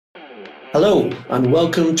Hello and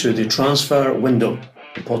welcome to the Transfer Window,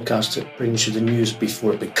 the podcast that brings you the news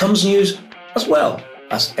before it becomes news, as well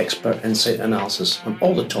as expert insight analysis on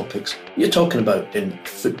all the topics you're talking about in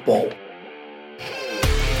football.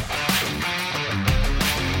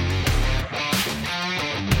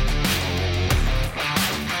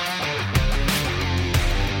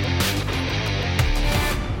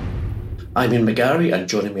 I'm Ian McGarry, and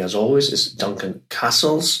joining me as always is Duncan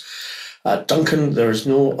Castles. Duncan, there is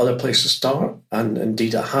no other place to start, and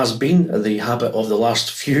indeed it has been the habit of the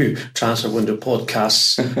last few Transfer Window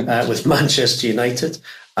podcasts with Manchester United.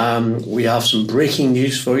 We have some breaking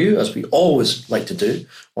news for you, as we always like to do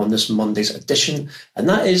on this Monday's edition, and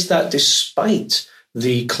that is that despite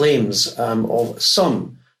the claims of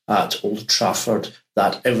some at Old Trafford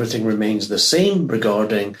that everything remains the same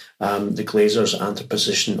regarding the Glazers and their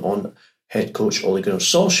position on head coach Ole Gunnar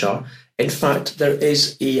Solskjaer, in fact, there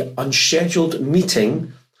is an unscheduled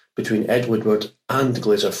meeting between Ed Woodward and the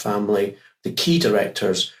Glazer family, the key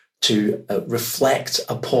directors, to reflect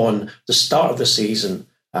upon the start of the season,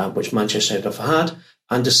 which Manchester United have had,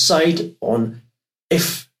 and decide on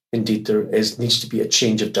if indeed there needs to be a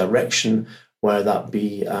change of direction, whether that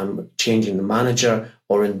be changing the manager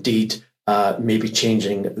or indeed maybe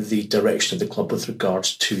changing the direction of the club with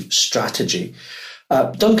regards to strategy.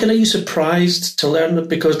 Duncan, are you surprised to learn that?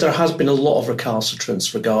 Because there has been a lot of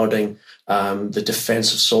recalcitrance regarding the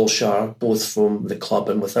defence of Solskjaer, both from the club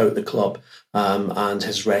and without the club, and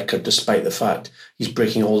his record, despite the fact he's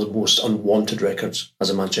breaking all the most unwanted records as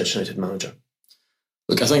a Manchester United manager.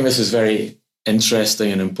 Look, I think this is very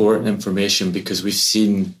interesting and important information because we've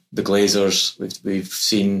seen the Glazers, we've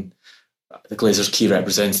seen the Glazers' key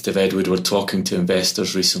representative, Ed Woodward, talking to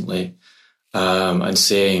investors recently and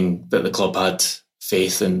saying that the club had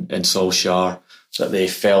faith in Solskjaer, that they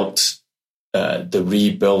felt the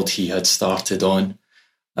rebuild he had started on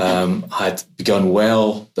had begun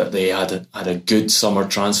well, that they had a good summer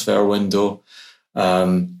transfer window,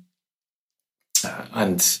 and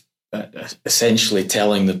essentially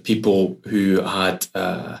telling the people who had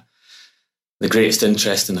the greatest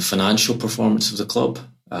interest in the financial performance of the club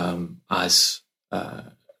as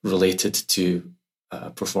related to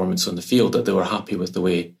performance on the field, that they were happy with the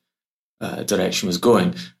way direction was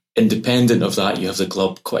going. Independent of that, you have the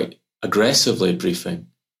club quite aggressively briefing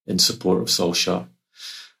in support of Solskjaer,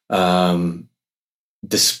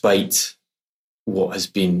 despite what has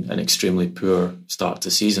been an extremely poor start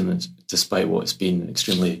to season, and despite what's been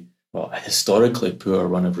a historically poor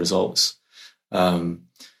run of results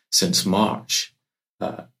since March,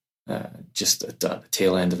 just at the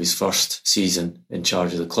tail end of his first season in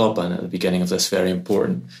charge of the club and at the beginning of this very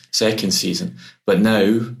important second season. But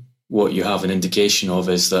now what you have an indication of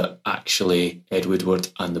is that actually Ed Woodward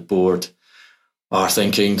and the board are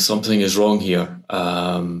thinking something is wrong here.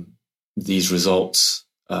 These results,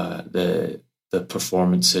 the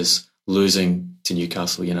performances, losing to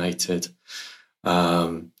Newcastle United,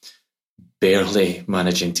 barely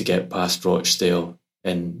managing to get past Rochdale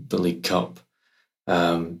in the League Cup,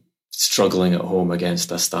 struggling at home against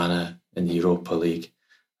Astana in the Europa League.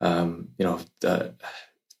 The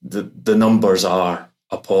numbers are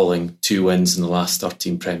appalling. 2 wins in the last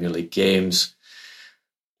 13 Premier League games,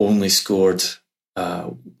 only scored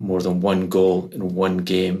more than 1 goal in 1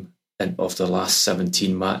 game of the last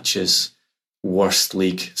 17 matches, worst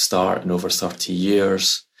league start in over 30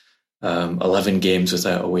 years, 11 games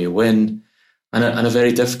without away win, and a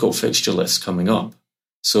very difficult fixture list coming up.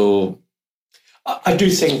 So I do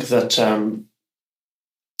think that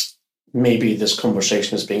maybe this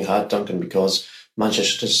conversation is being had, Duncan, because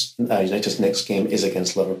Manchester United's next game is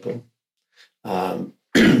against Liverpool. I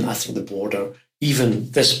think the board,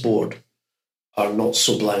 even this board, are not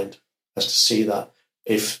so blind as to see that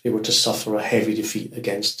if they were to suffer a heavy defeat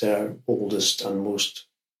against their oldest and most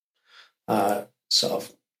let's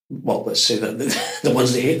say that the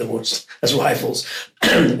ones they hate the most as rivals,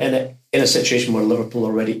 in a situation where Liverpool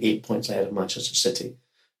are already 8 points ahead of Manchester City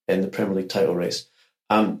in the Premier League title race.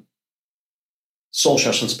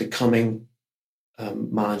 Solskjaer, since becoming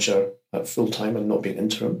manager at full-time and not being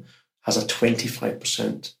interim, has a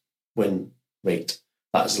 25% win rate.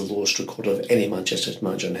 That is the lowest record of any Manchester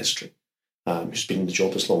manager in history, who's been in the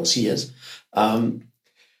job as long as he is. I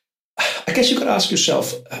guess you've got to ask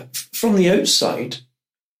yourself, from the outside,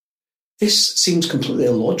 this seems completely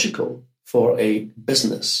illogical for a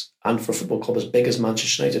business and for a football club as big as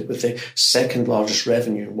Manchester United, with the second largest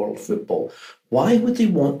revenue in world football. Why would they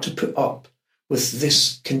want to put up with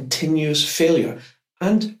this continuous failure?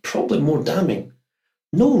 And probably more damning,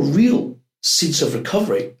 no real seeds of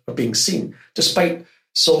recovery are being seen, despite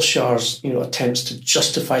Solskjaer's attempts to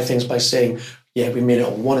justify things by saying yeah, we made it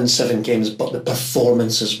on 1 in 7 games, but the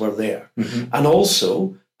performances were there. Mm-hmm. And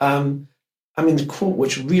also, the quote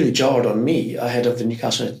which really jarred on me ahead of the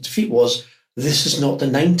Newcastle United defeat was, "This is not the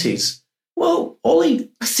 90s." Well, Ollie,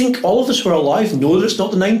 I think all of us who are alive know that it's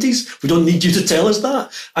not the 90s. We don't need you to tell us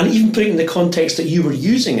that. And even putting in the context that you were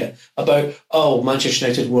using it about, Manchester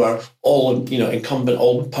United were all, incumbent,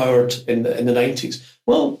 all empowered in the 90s.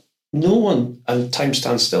 Well, no one, and time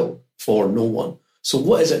stands still for no one. So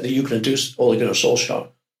what is it that you're going to do, Ole Gunnar Solskjaer,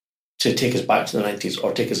 to take us back to the 90s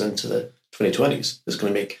or take us into the 2020s that's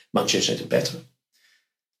going to make Manchester United better?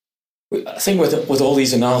 I think with all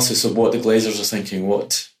these analysis of what the Glazers are thinking,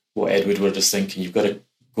 what Ed Woodward is thinking, you've got to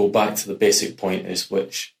go back to the basic point, is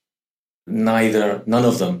which none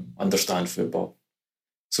of them understand football.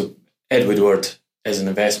 So Ed Woodward is an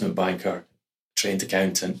investment banker, trained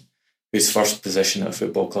accountant, whose first position at a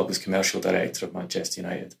football club is commercial director of Manchester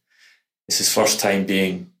United. It's his first time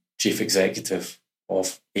being chief executive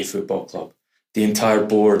of a football club. The entire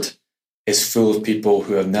board is full of people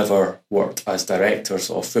who have never worked as directors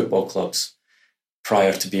of football clubs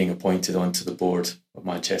prior to being appointed onto the board of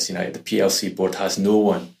Manchester United. The PLC board has no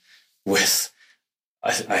one with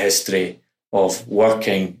a history of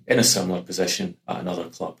working in a similar position at another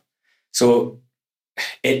club. So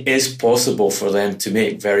it is possible for them to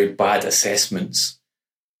make very bad assessments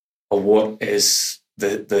of what is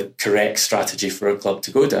the correct strategy for a club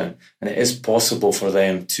to go down. And it is possible for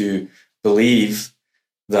them to believe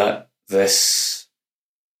that this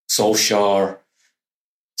Solskjaer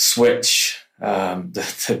switch,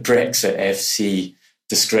 the Brexit FC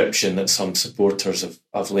description that some supporters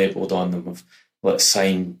have labelled on them of, let's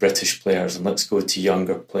sign British players and let's go to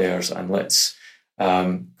younger players and let's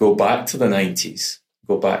go back to the 90s,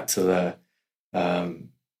 go back to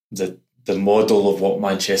the model of what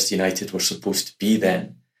Manchester United were supposed to be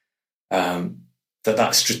then,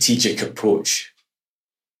 that strategic approach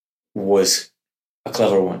was a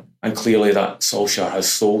clever one. And clearly that Solskjaer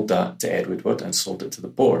has sold that to Ed Woodward and sold it to the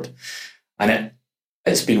board. And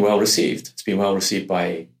it's been well received. It's been well received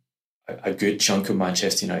by a good chunk of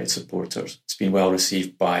Manchester United supporters. It's been well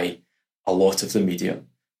received by a lot of the media.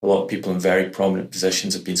 A lot of people in very prominent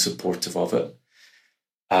positions have been supportive of it.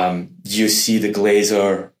 You see the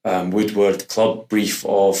Glazer Woodward club brief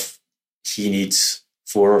of he needs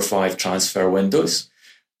 4 or 5 transfer windows,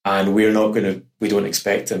 and we don't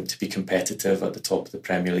expect him to be competitive at the top of the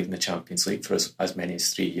Premier League and the Champions League for as many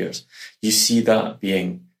as 3 years. You see that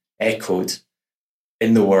being echoed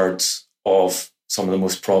in the words of some of the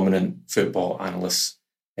most prominent football analysts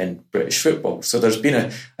in British football. So there's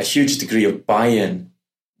been a huge degree of buy-in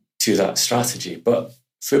to that strategy. But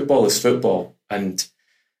football is football, and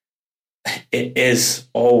it is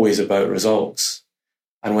always about results.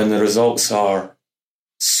 And when the results are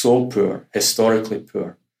so poor, historically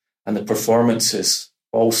poor, and the performances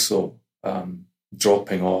also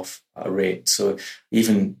dropping off at a rate. So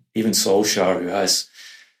even Solskjaer, who has,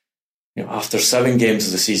 after 7 games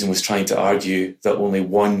of the season, was trying to argue that only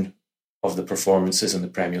one of the performances in the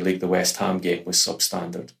Premier League, the West Ham game, was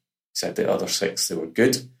substandard. He said the other 6, they were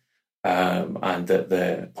good, and that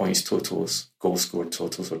the points totals, goal scored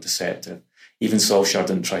totals, were deceptive. Even Solskjaer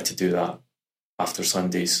didn't try to do that after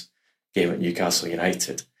Sunday's game at Newcastle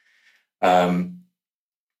United.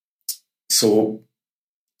 So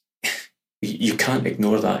you can't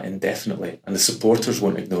ignore that indefinitely, and the supporters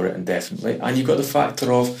won't ignore it indefinitely. And you've got the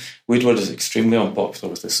factor of Woodward is extremely unpopular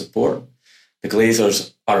with the support. The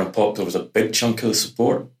Glazers are unpopular with a big chunk of the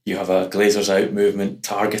support. You have a Glazers out movement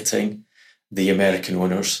targeting the American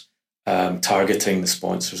owners, targeting the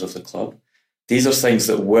sponsors of the club. These are things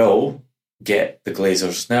that will get the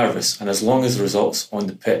Glazers nervous. And as long as the results on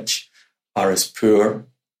the pitch are as poor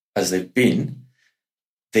as they've been,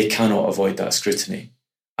 they cannot avoid that scrutiny.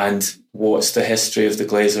 And what's the history of the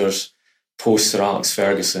Glazers post Sir Alex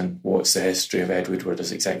Ferguson? What's the history of Ed Woodward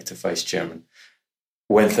as executive vice chairman?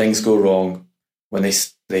 When things go wrong, when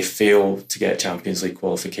they fail to get Champions League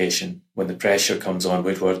qualification, when the pressure comes on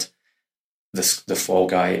Woodward, the fall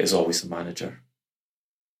guy is always the manager.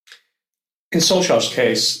 In Solskjaer's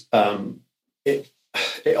case,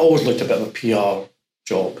 it always looked a bit of a PR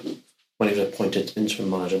job when he was appointed interim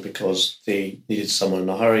manager, because they needed someone in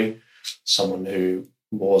a hurry, someone who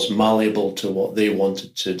was malleable to what they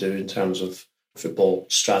wanted to do in terms of football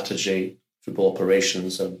strategy, football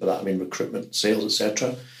operations, and by that I mean recruitment, sales,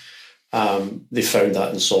 etc. They found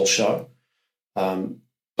that in Solskjaer.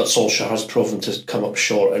 But Solskjaer has proven to come up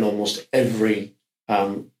short in almost every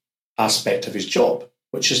aspect of his job,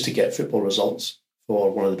 which is to get football results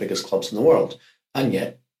for one of the biggest clubs in the world. And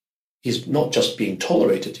yet, he's not just being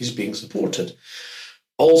tolerated, he's being supported.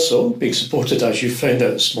 also being supported, as you found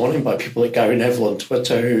out this morning, by people like Gary Neville on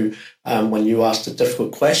Twitter, who, when you asked a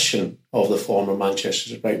difficult question of the former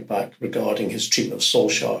Manchester right back regarding his treatment of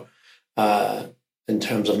Solskjaer, in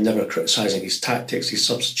terms of never criticising his tactics, his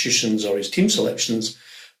substitutions, or his team selections,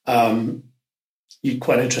 you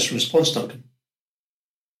quite an interesting response, Duncan.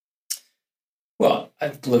 Well,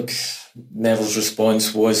 look, Neville's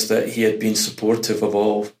response was that he had been supportive of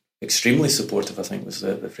all, extremely supportive, I think was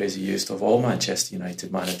the phrase he used, of all Manchester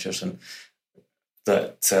United managers, and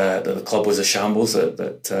that the club was a shambles,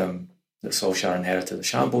 that Solskjaer inherited a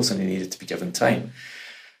shambles and he needed to be given time.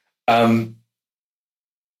 I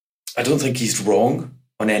don't think he's wrong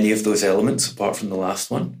on any of those elements apart from the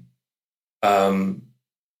last one. I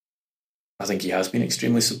think he has been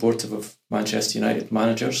extremely supportive of Manchester United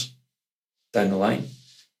managers down the line.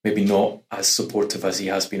 Maybe not as supportive as he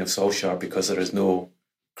has been of Solskjaer, because there is no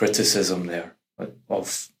criticism there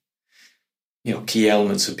of key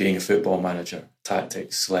elements of being a football manager: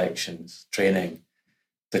 tactics, selections, training,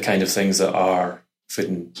 the kind of things that are food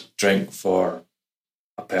and drink for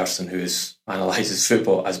a person who analyses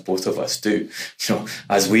football, as both of us do.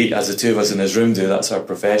 As the two of us in this room do, that's our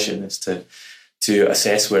profession, is to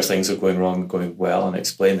assess where things are going wrong and going well and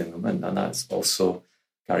explaining them, and that's also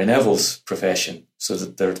Gary Neville's profession. So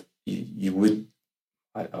that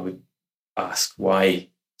I would ask, why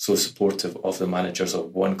so supportive of the managers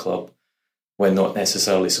of one club when not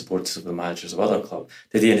necessarily supportive of the managers of other clubs?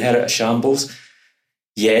 Did he inherit a shambles?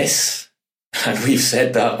 Yes, and we've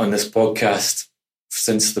said that on this podcast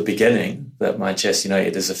since the beginning, that Manchester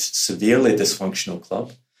United is a severely dysfunctional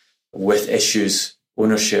club with issues,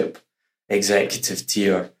 ownership, executive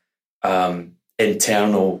tier,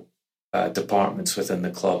 internal departments within the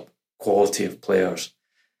club, quality of players.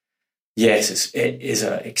 Yes,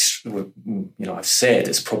 I've said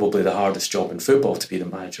it's probably the hardest job in football to be the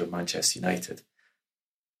manager of Manchester United.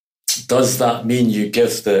 Does that mean you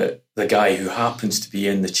give the guy who happens to be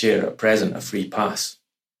in the chair at present a free pass?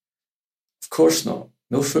 Of course not.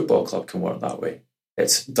 No football club can work that way.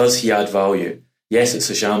 Does he add value? Yes, it's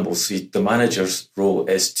a shambles. See, the manager's role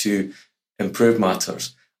is to improve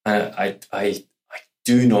matters. And I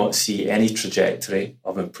do not see any trajectory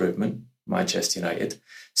of improvement Manchester United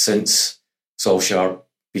since Solskjaer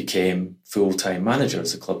became full-time manager,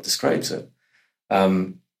 as the club describes it.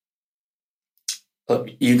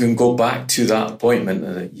 You can go back to that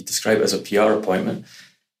appointment, you describe it as a PR appointment.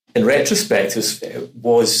 In retrospect,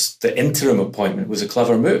 the interim appointment was a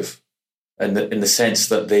clever move in the sense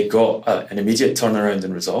that they got an immediate turnaround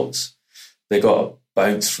in results. They got a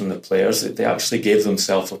bounce from the players. They actually gave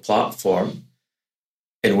themselves a platform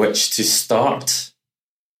in which to start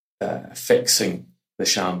fixing the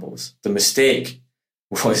shambles. The mistake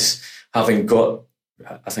was having got,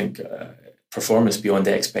 I think, performance beyond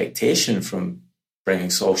expectation from bringing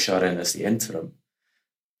Solskjaer in as the interim.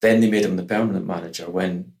 Then they made him the permanent manager,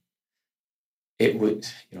 when it would,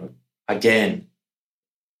 again,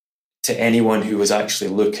 to anyone who was actually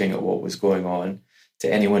looking at what was going on,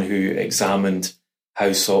 to anyone who examined how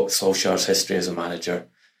Solskjaer's history as a manager,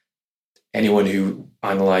 anyone who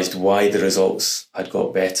analysed why the results had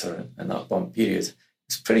got better in that bump period,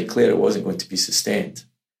 it's pretty clear it wasn't going to be sustained.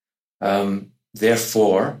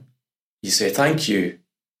 Therefore, you say, thank you,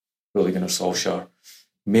 Ole Gunnar Solskjaer.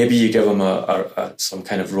 Maybe you give him some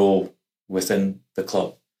kind of role within the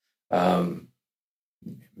club.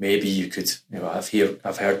 Maybe you could,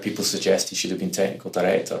 I've heard people suggest he should have been technical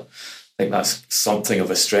director. I think that's something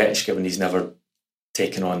of a stretch, given he's never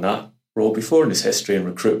taken on that role before, and his history in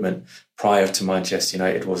recruitment prior to Manchester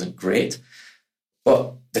United wasn't great.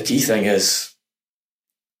 But the key thing is,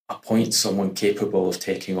 appoint someone capable of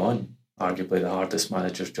taking on arguably the hardest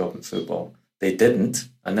manager's job in football. They didn't,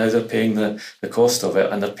 and now they're paying the cost of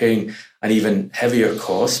it, and they're paying an even heavier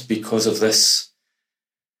cost because of this.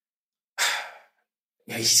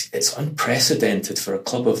 It's unprecedented for a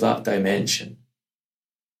club of that dimension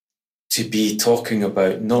to be talking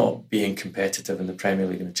about not being competitive in the Premier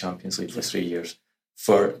League and the Champions League for 3 years,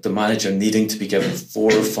 for the manager needing to be given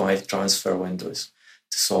 4 or 5 transfer windows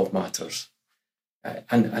to solve matters.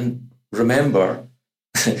 And remember,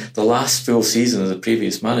 the last full season of the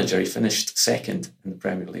previous manager, he finished second in the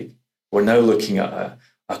Premier League. We're now looking at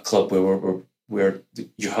a club where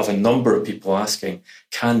you have a number of people asking,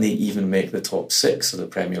 can they even make the top 6 of the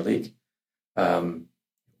Premier League?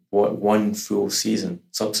 One full season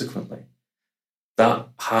subsequently. That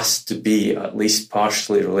has to be at least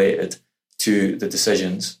partially related to the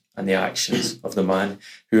decisions and the actions of the man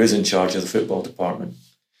who is in charge of the football department.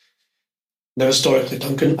 Now, historically,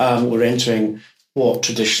 Duncan, we're entering what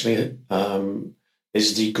traditionally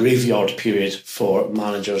is the graveyard period for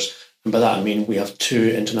managers And by that I mean we have 2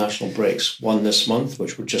 international breaks, one this month,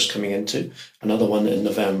 which we're just coming into, another one in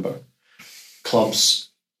November. Clubs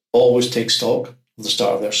always take stock of the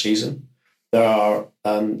start of their season. There are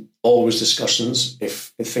always discussions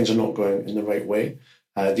if things are not going in the right way.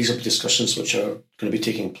 These are discussions which are going to be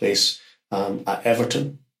taking place at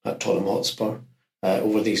Everton, at Tottenham Hotspur,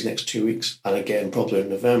 over these next 2 weeks, and again probably in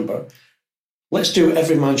November. Let's do what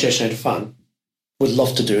every Manchester United fan would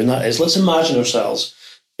love to do, and that is, let's imagine ourselves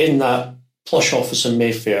in that plush office in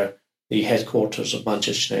Mayfair, the headquarters of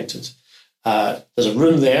Manchester United. There's a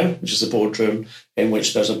room there, which is the boardroom, in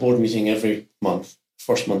which there's a board meeting every month,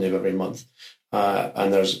 first Monday of every month.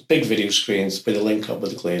 And there's big video screens with a link up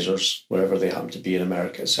with the Glazers, wherever they happen to be in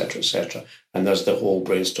America, etc., etc. And there's the whole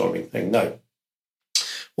brainstorming thing. Now,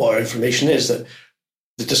 what our information is that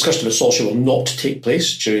the discussion about Solskjaer will not take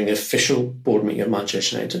place during the official board meeting of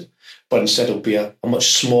Manchester United, but instead it will be a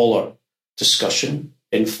much smaller discussion,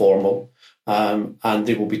 informal, and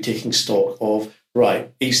they will be taking stock of,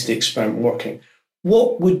 right, is the experiment working?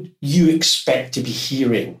 What would you expect to be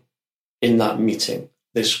hearing in that meeting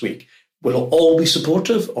this week? Will it all be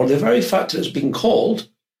supportive, or the very fact that it's being called,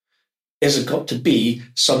 is it got to be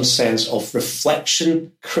some sense of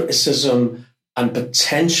reflection, criticism, and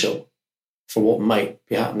potential for what might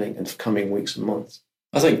be happening in the coming weeks and months?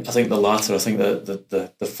 I think the latter. I think that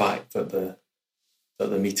the fact that the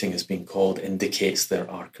meeting has been called indicates there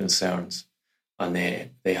are concerns, and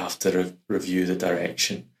they have to review the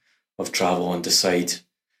direction of travel and decide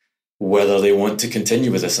whether they want to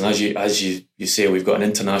continue with this. And as you say, we've got an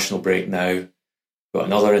international break now. We've got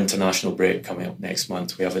another international break coming up next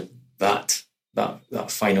month. We have that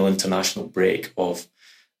final international break of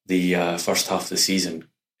the first half of the season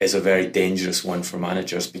is a very dangerous one for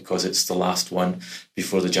managers, because it's the last one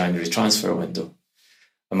before the January transfer window.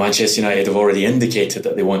 And Manchester United have already indicated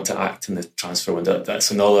that they want to act in the transfer window. That's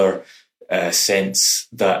another sense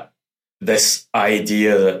that this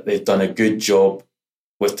idea that they've done a good job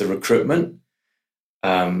with the recruitment.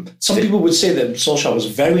 Some people would say that Solskjaer was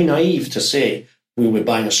very naive to say we will be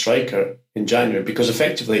buying a striker in January, because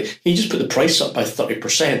effectively he just put the price up by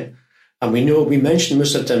 30%. And we mentioned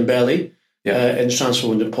Moussa Dembele in the Transfer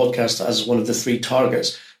Window podcast as one of the 3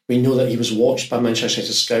 targets. We know that he was watched by Manchester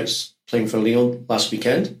United scouts playing for Lyon last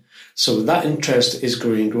weekend. So that interest is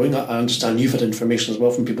growing. I understand you've had information as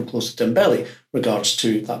well from people close to Dembele regards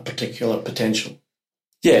to that particular potential.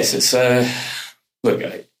 Yes, it's look,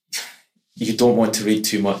 you don't want to read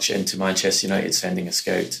too much into Manchester United sending a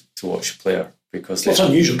scout to watch a player, because it's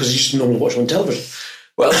unusual, because you just normally watch on television.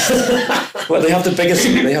 Well, they have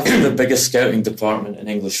the biggest scouting department in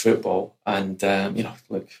English football, and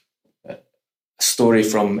look, a story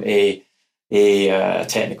from a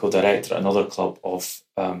technical director at another club of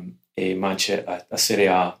a Serie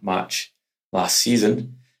A match last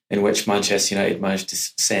season, in which Manchester United managed to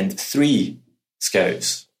send 3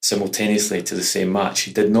 scouts simultaneously to the same match,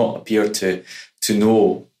 who did not appear to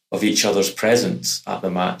know of each other's presence at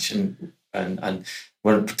the match, and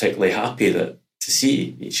weren't particularly happy to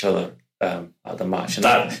see each other at the match. And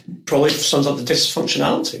that probably sums up the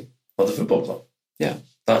dysfunctionality of the football club. Yeah,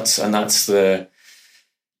 that's the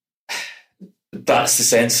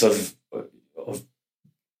sense of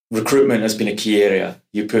recruitment has been a key area.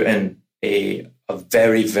 You put in a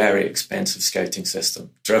very, very expensive scouting system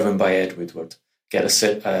driven by Ed Woodward, get a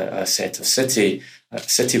set of City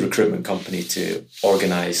recruitment company to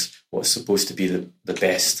organise what's supposed to be the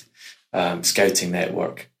best scouting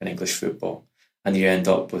network in English football, and you end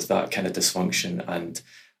up with that kind of dysfunction and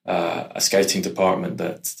a scouting department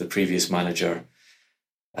that the previous manager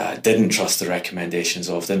didn't trust the recommendations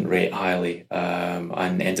of, didn't rate highly,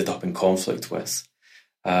 and ended up in conflict with.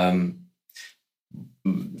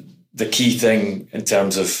 The key thing in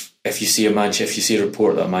terms of if you see a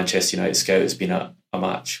report that a Manchester United scout has been at a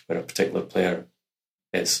match where a particular player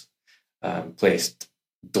is placed,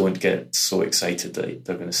 don't get so excited that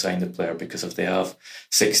they're going to sign the player, because if they have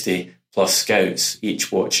 60 plus scouts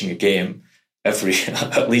each watching a game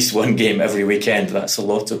at least one game every weekend, that's a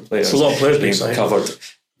lot of players. It's a lot of players being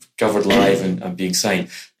covered live and being signed.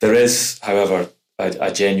 There is, however,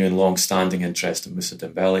 a genuine long-standing interest in Moussa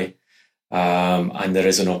Dembele, and there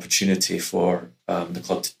is an opportunity for the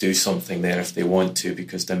club to do something there if they want to,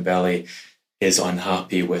 because Dembele is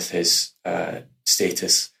unhappy with his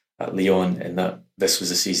status at Lyon, in that this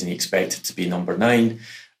was a season he expected to be number 9.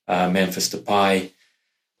 Memphis Depay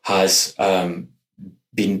has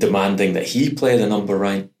been demanding that he play the number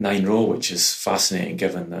 9 role, which is fascinating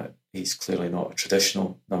given that he's clearly not a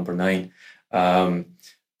traditional number 9.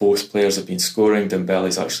 Both players have been scoring.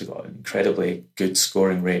 Dembele's actually got an incredibly good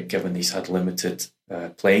scoring rate given he's had limited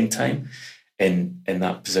playing time in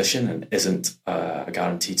that position and isn't a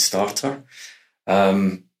guaranteed starter.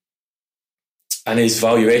 And his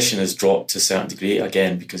valuation has dropped to a certain degree,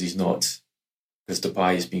 again, because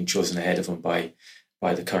Depay is being chosen ahead of him by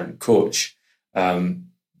the current coach.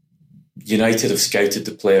 United have scouted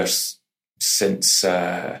the players since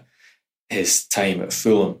his time at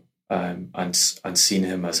Fulham and seen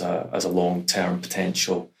him as a long-term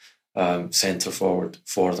potential centre forward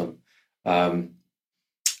for them.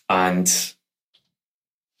 And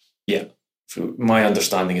yeah, my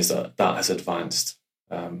understanding is that has advanced.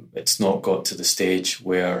 It's not got to the stage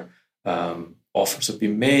where offers have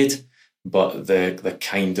been made, but the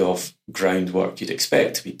kind of groundwork you'd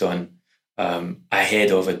expect to be done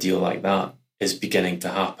ahead of a deal like that is beginning to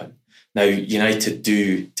happen. Now, United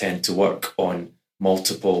do tend to work on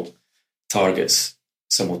multiple targets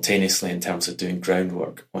simultaneously in terms of doing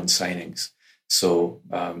groundwork on signings. So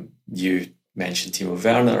you mentioned Timo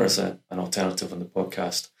Werner as an alternative on the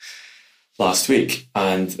podcast last week,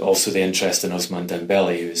 and also the interest in Ousmane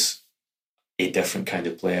Dembele, who's a different kind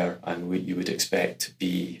of player and you would expect to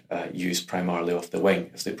be used primarily off the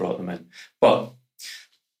wing if they brought them in. But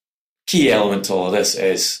key element to all of this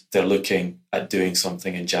is they're looking at doing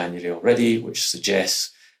something in January already, which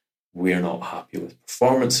suggests we're not happy with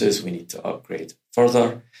performances, we need to upgrade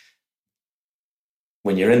further.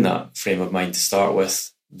 When you're in that frame of mind to start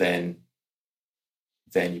with, then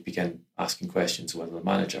you begin asking questions of whether the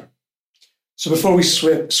manager. So before we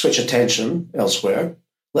switch attention elsewhere,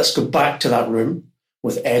 let's go back to that room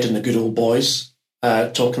with Ed and the good old boys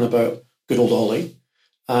talking about good old Ollie.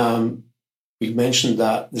 We mentioned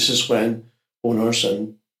that this is when owners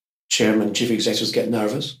and chairman, chief executives get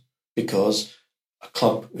nervous because a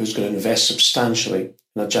club who's going to invest substantially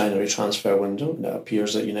in a January transfer window, and it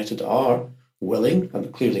appears that United are willing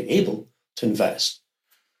and clearly able to invest.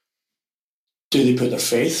 Do they put their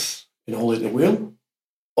faith in Ollie at the wheel,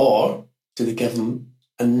 or do they give them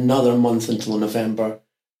another month until the November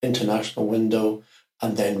international window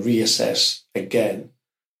and then reassess again?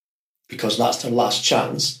 Because that's their last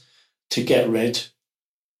chance to get rid,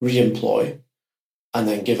 re-employ, and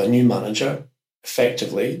then give a new manager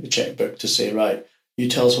effectively the checkbook to say, right, you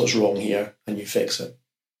tell us what's wrong here and you fix it.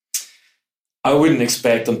 I wouldn't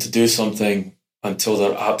expect them to do something until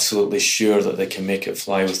they're absolutely sure that they can make it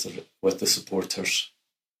fly with the supporters.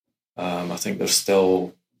 I think there's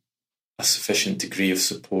still a sufficient degree of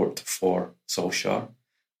support for Solskjaer.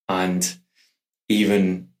 And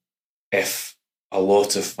even if a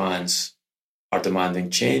lot of fans are demanding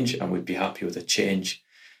change and would be happy with a change,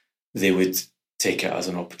 they would take it as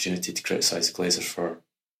an opportunity to criticise the Glazers for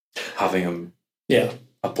having him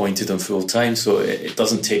appointed him full time. So it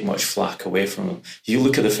doesn't take much flack away from them. You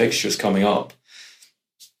look at the fixtures coming up,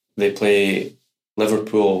 they play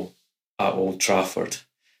Liverpool at Old Trafford,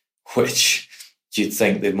 which you'd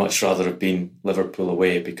think they'd much rather have been Liverpool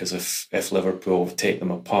away, because if Liverpool take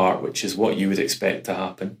them apart, which is what you would expect to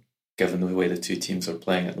happen, given the way the two teams are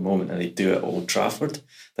playing at the moment, and they do it at Old Trafford,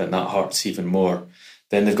 then that hurts even more.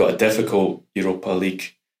 Then they've got a difficult Europa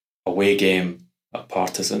League away game at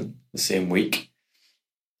Partizan the same week.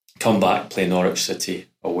 Come back, play Norwich City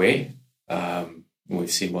away.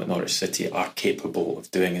 We've seen what Norwich City are capable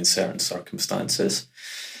of doing in certain circumstances.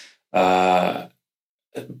 But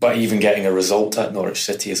even getting a result at Norwich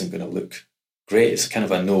City isn't going to look great. It's kind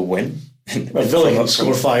of a no-win. Well, Villa can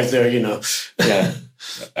score 5 there, you know. Yeah.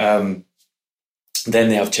 Then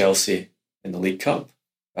they have Chelsea in the League Cup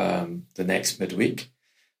the next midweek.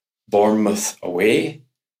 Bournemouth away.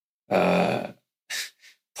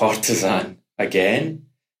 Partizan again.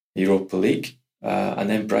 Europa League. And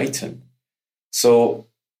then Brighton. So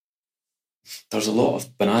there's a lot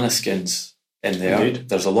of banana skins in there. Indeed.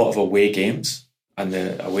 There's a lot of away games, and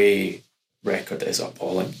the away record is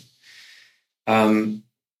appalling. So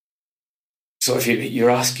if you're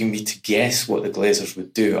asking me to guess what the Glazers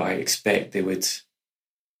would do, I expect they would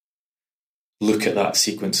look at that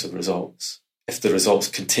sequence of results. If the results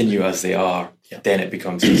continue as they are, then it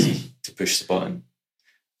becomes easy to push the button.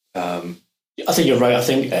 I think you're right. I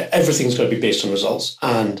think everything's got to be based on results.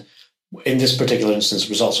 And in this particular instance,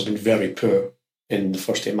 results have been very poor in the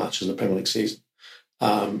first 8 matches of the Premier League season.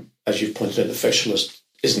 As you've pointed out, the fixture list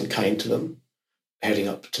isn't kind to them, heading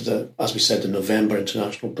up to the, as we said, the November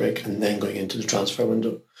international break and then going into the transfer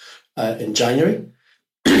window in January.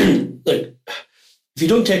 Look, if you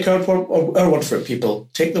don't take our word for it, people,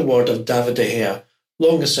 take the word of David De Gea,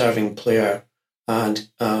 longest-serving player and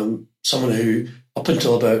someone who, up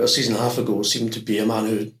until about a season and a half ago, seemed to be a man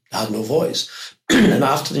who had no voice. And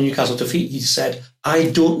after the Newcastle defeat, he said, I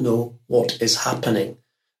don't know what is happening.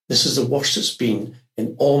 This is the worst it's been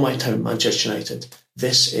in all my time at Manchester United.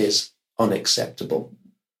 This is unacceptable.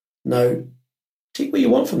 Now, take what you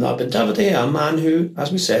want from that, but David De Gea, a man who,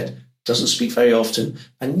 as we said, doesn't speak very often,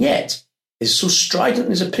 and yet is so strident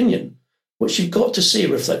in his opinion, which you've got to say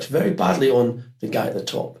reflects very badly on the guy at the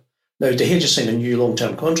top. Now, De Gea just signed a new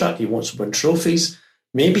long-term contract. He wants to win trophies.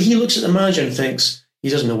 Maybe he looks at the manager and thinks he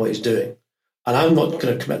doesn't know what he's doing. And I'm not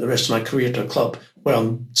going to commit the rest of my career to a club where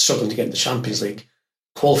I'm struggling to get in the Champions League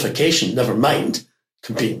qualification, never mind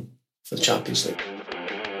competing for the Champions League.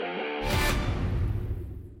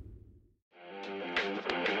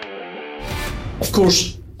 Of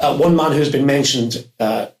course, one man who's been mentioned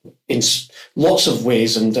in lots of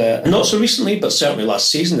ways, and not so recently, but certainly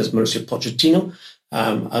last season, is Mauricio Pochettino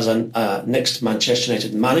as a next Manchester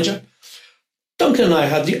United manager. Duncan and I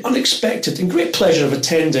had the unexpected and great pleasure of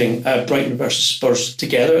attending Brighton versus Spurs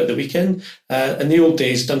together at the weekend. In the old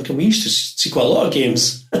days, Duncan, we used to see quite a lot of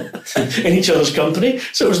games in each other's company,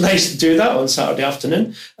 so it was nice to do that on Saturday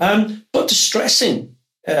afternoon. But distressing,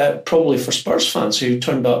 probably for Spurs fans who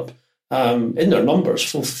turned up in their numbers,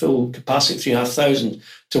 full capacity, 3,500,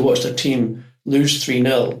 to watch their team lose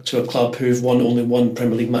 3-0 to a club who've won only one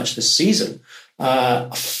Premier League match this season.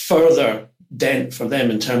 A further dent for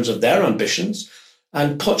them in terms of their ambitions.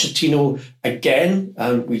 And Pochettino, again,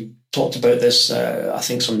 and we talked about this, I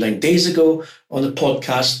think, some 9 days ago on the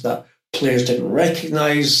podcast, that players didn't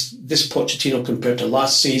recognise this Pochettino compared to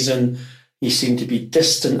last season. He seemed to be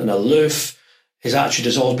distant and aloof. His attitude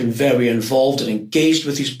has always been very involved and engaged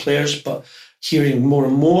with his players, but hearing more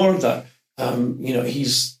and more that,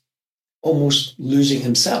 he's almost losing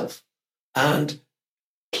himself. And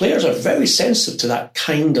players are very sensitive to that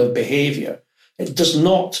kind of behaviour. It does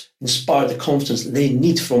not inspire the confidence that they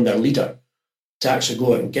need from their leader to actually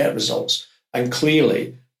go out and get results. And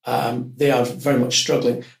clearly, they are very much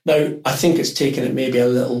struggling. Now, I think it's taken it maybe a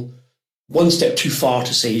little one step too far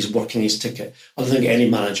to say he's working his ticket. I don't think any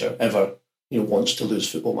manager ever wants to lose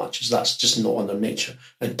football matches. That's just not on their nature.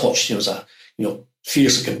 And Pochettino's a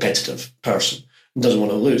fiercely competitive person and doesn't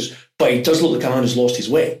want to lose. But he does look like a man who's lost his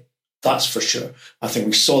way. That's for sure. I think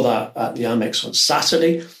we saw that at the Amex on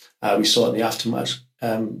Saturday. We saw it in the aftermath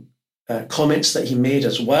comments that he made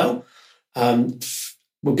as well.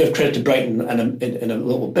 We'll give credit to Brighton in a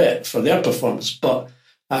little bit for their performance. But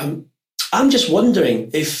I'm just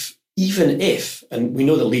wondering if, and we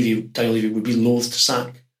know that Daniel Levy would be loath to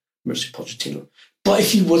sack Mauricio Pochettino, but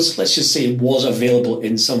if he was, let's just say, was available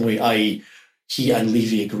in some way, i.e. he and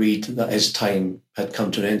Levy agreed that his time had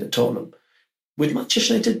come to an end at Tottenham, would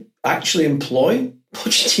Manchester United actually employ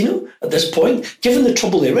Pochettino at this point, given the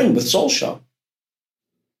trouble they're in with Solskjaer?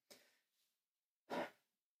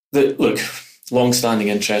 Look, long-standing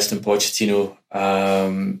interest in Pochettino.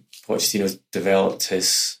 Pochettino's developed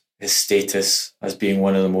his status as being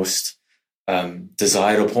one of the most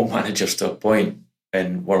desirable managers to a point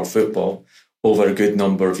in world football over a good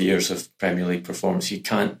number of years of Premier League performance. You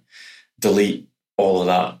can't delete all of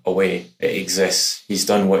that away. It exists. He's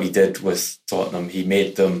done what he did with Tottenham. He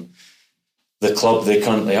made them the club they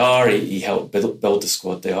currently are. He helped build the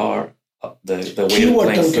squad they are. The way of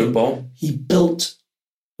playing football. He built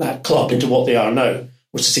that club into what they are now,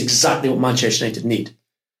 which is exactly what Manchester United need.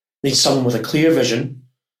 They need someone with a clear vision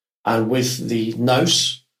and with the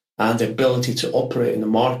nous and the ability to operate in the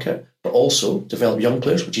market, but also develop young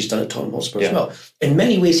players, which he's done at Tottenham Hotspur as well. In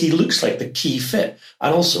many ways, he looks like the key fit.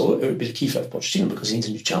 And also, it would be the key fit for Pochettino because he needs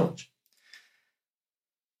a new challenge.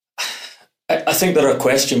 I think there are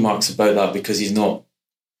question marks about that because he's not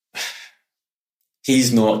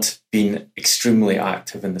been extremely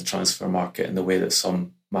active in the transfer market in the way that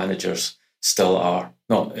some managers still are.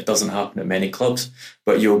 It doesn't happen at many clubs,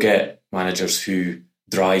 but you'll get managers who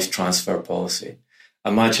drive transfer policy.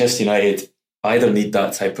 And Manchester United either need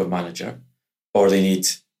that type of manager or they need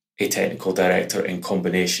a technical director in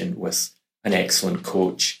combination with an excellent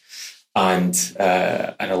coach and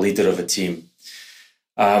a leader of a team.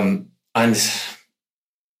 And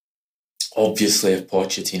obviously, if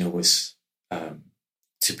Pochettino was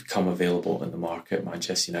to become available in the market,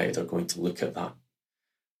 Manchester United are going to look at that.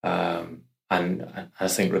 And I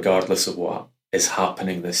think regardless of what is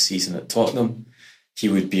happening this season at Tottenham, he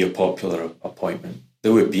would be a popular appointment.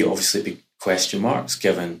 There would be obviously big question marks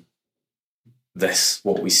given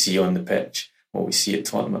what we see on the pitch, what we see at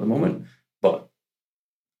Tottenham at the moment, but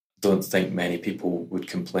I don't think many people would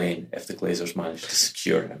complain if the Glazers managed to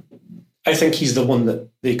secure him. I think he's the one that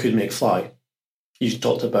they could make fly. You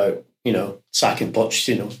talked about, sacking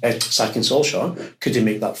Pochettino, sacking Solskjaer. Could they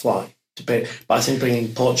make that fly? But I think bringing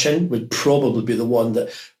Poch in would probably be the one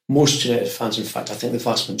that most United fans, in fact, I think the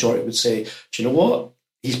vast majority would say, do you know what?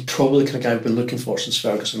 He's probably the kind of guy we've been looking for since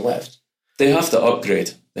Ferguson left. They have to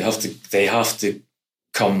upgrade. They have to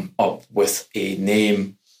come up with a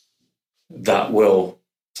name that will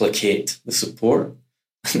placate the support,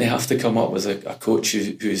 and they have to come up with a coach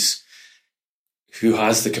who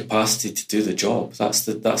has the capacity to do the job. That's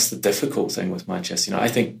the difficult thing with Manchester United. I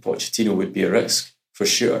think Pochettino would be a risk for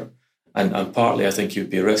sure, and partly I think he would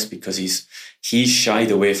be a risk because he's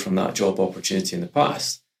shied away from that job opportunity in the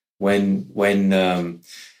past. When Woodward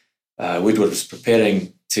was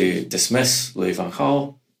preparing to dismiss Louis van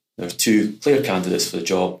Gaal, there were two clear candidates for the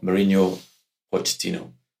job: Mourinho,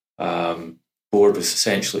 Pochettino. Board was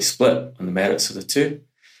essentially split on the merits of the two.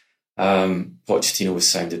 Pochettino was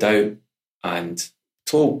sounded out and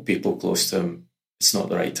told people close to him, it's not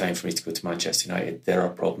the right time for me to go to Manchester United. There are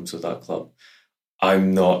problems with that club.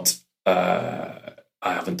 I'm not, I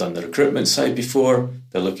haven't done the recruitment side before.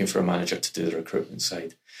 They're looking for a manager to do the recruitment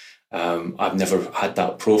side. I've never had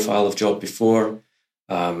that profile of job before.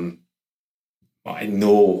 I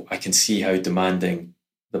know, I can see how demanding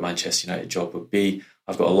the Manchester United job would be.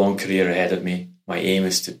 I've got a long career ahead of me. My aim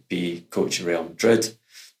is to be coach of Real Madrid.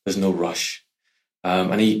 There's no rush.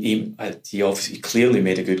 And he obviously clearly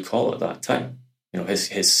made a good call at that time. You know,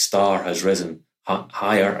 his star has risen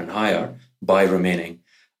higher and higher by remaining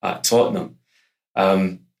at Tottenham.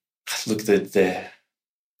 Look,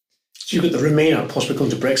 So you've got the Remainer possibly going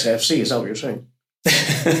to Brexit FC, is that what you're saying?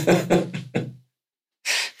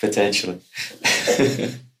 Potentially.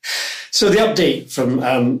 So the update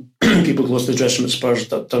from people close to the dressing room at Spurs,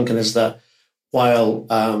 Duncan, is that while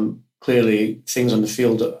clearly things on the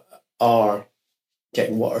field are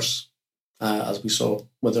getting worse, as we saw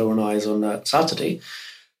with our own eyes on Saturday,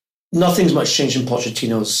 nothing's much changed in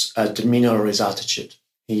Pochettino's demeanour or his attitude.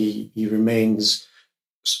 He remains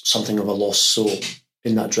something of a lost soul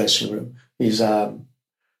in that dressing room. He's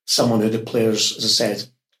someone who the players, as I said,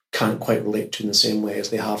 can't quite relate to in the same way as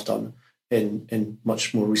they have done in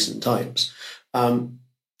much more recent times.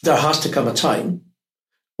 There has to come a time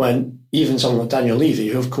when even someone like Daniel Levy,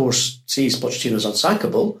 who of course sees Pochettino as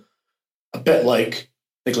unsackable, a bit like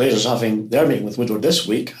the Glazers having their meeting with Woodward this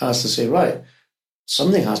week, has to say, right,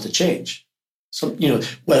 something has to change.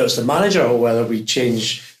 Whether it's the manager or whether we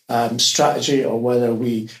change strategy or whether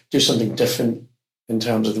we do something different in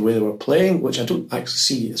terms of the way that we're playing, which I don't actually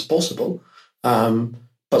see as possible.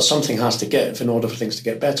 But something has to give in order for things to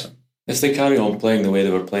get better. If they carry on playing the way they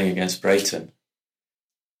were playing against Brighton,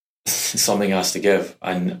 something has to give.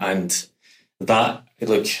 And that,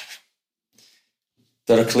 look,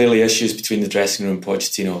 there are clearly issues between the dressing room and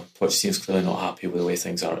Pochettino. Pochettino's clearly not happy with the way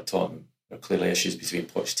things are at Tottenham. There are clearly issues between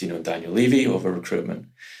Pochettino and Daniel Levy over recruitment.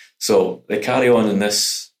 So they carry on in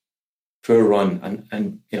this poor run,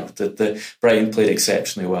 and the Brighton played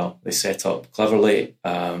exceptionally well. They set up cleverly.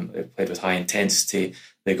 They played with high intensity.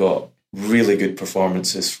 They got really good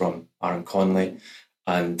performances from Aaron Conley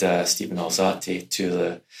and Stephen Alzate, two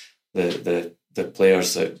of the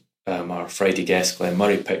players that our Friday guest Glenn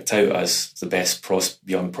Murray picked out as the best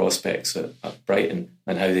young prospects at Brighton,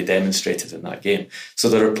 and how they demonstrated in that game. So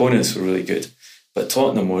their opponents were really good, but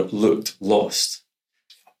Tottenham looked lost.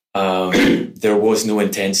 There was no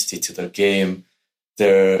intensity to their game.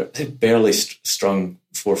 They barely strung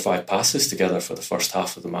 4 or 5 passes together for the first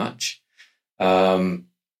half of the match.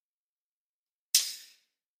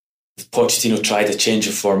 Pochettino tried a change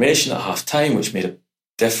of formation at half-time, which made a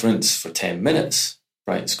difference for 10 minutes.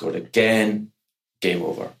 Brighton scored again, game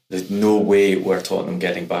over. There's no way we're Tottenham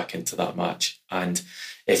getting back into that match. And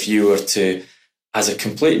if you were to, as a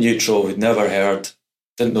complete neutral who'd never heard,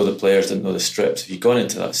 didn't know the players, didn't know the strips, if you'd gone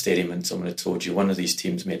into that stadium and someone had told you one of these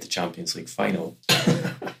teams made the Champions League final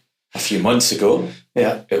a few months ago,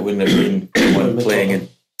 yeah, it wouldn't have been one playing in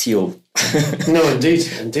teal. No,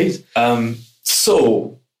 indeed.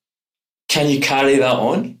 So, can you carry that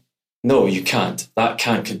on? No, you can't. That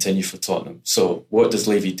can't continue for Tottenham. So what does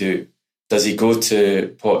Levy do? Does he go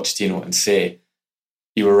to Pochettino and say,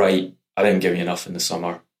 you were right, I didn't give you enough in the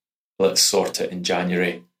summer, let's sort it in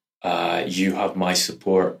January. You have my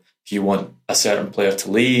support. If you want a certain player to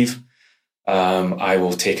leave, I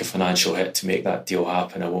will take a financial hit to make that deal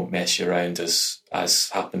happen. I won't mess you around as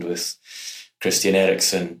happened with Christian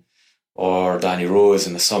Eriksen or Danny Rose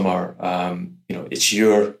in the summer. It's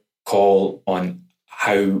your call on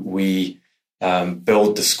how we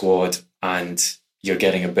build the squad, and you're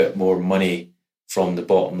getting a bit more money from the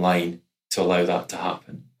bottom line to allow that to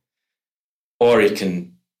happen. Or you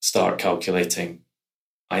can start calculating,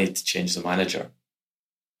 I need to change the manager.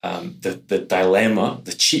 The dilemma,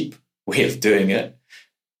 the cheap way of doing it,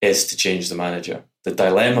 is to change the manager. The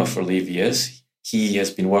dilemma for Levy is he has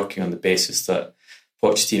been working on the basis that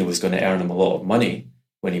Pochettino was going to earn him a lot of money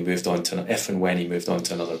when he moved on to, if and when he moved on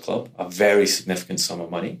to another club, a very significant sum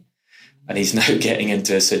of money. and he's now getting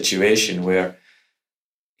into a situation where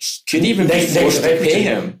he could even be forced to pay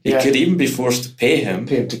him. He could even be forced to pay him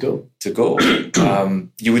to go.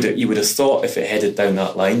 You would have thought if it headed down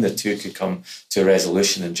that line, the two could come to a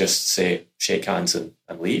resolution and just say shake hands and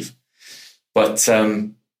leave. But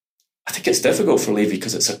I think it's difficult for Levy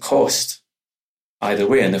because it's a cost either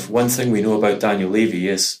way. And if one thing we know about Daniel Levy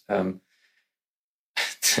is the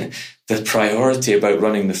priority about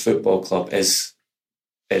running the football club is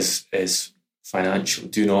financial.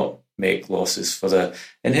 Do not make losses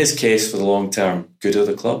in his case, for the long-term good of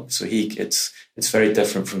the club. So it's very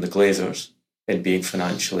different from the Glazers in being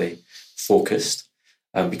financially focused,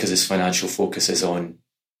 because his financial focus is on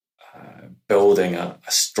building a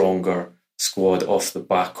stronger squad off the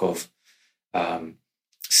back of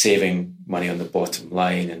saving money on the bottom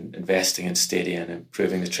line and investing in stadium and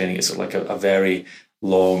improving the training. It's like a very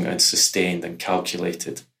long and sustained and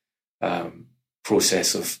calculated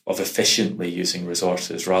process of efficiently using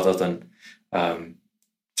resources rather than trying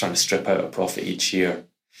to strip out a profit each year.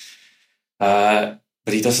 But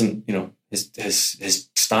he doesn't, his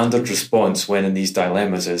standard response when in these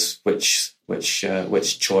dilemmas is which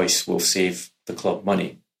choice will save the club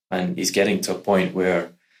money. And he's getting to a point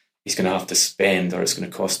where he's going to have to spend, or it's going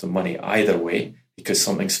to cost him money either way, because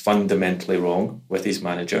something's fundamentally wrong with his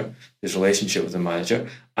manager, his relationship with the manager,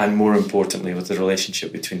 and more importantly, with the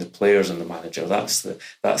relationship between the players and the manager. That's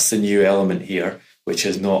the new element here, which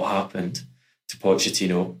has not happened to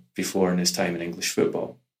Pochettino before in his time in English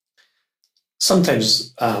football.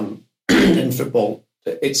 Sometimes in football,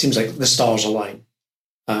 it seems like the stars align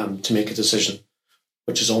to make a decision,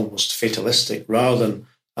 which is almost fatalistic, rather than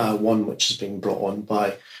one which is being brought on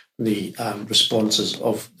by the responses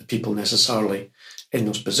of the people necessarily in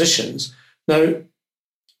those positions. Now,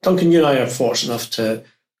 Duncan, you and I are fortunate enough to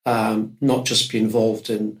not just be involved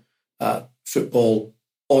in football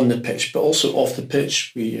on the pitch, but also off the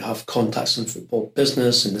pitch. We have contacts in football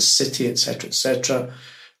business, in the city, etc., etc.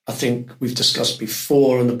 I think we've discussed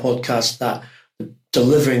before on the podcast that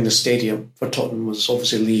delivering the stadium for Tottenham was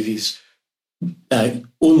obviously Levy's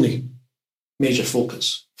only major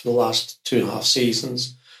focus for the last 2.5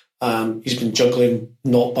 seasons. He's been juggling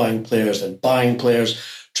not buying players and buying players,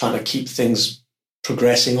 trying to keep things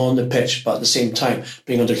progressing on the pitch, but at the same time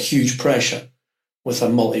being under huge pressure with a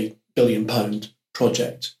multi-billion-pound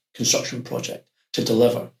construction project to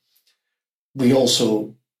deliver. We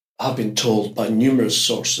also have been told by numerous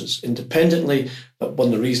sources independently that one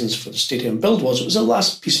of the reasons for the stadium build was it was the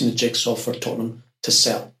last piece in the jigsaw for Tottenham to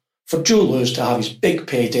sell. For Joe Lewis to have his big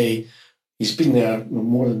payday, he's been there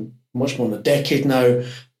much more than a decade now.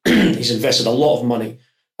 He's invested a lot of money,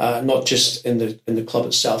 not just in the club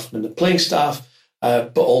itself and in the playing staff,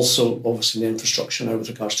 but also obviously in the infrastructure now with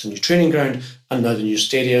regards to the new training ground and now the new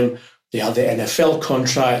stadium. They had the NFL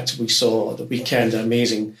contract. We saw at the weekend an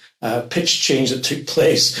amazing pitch change that took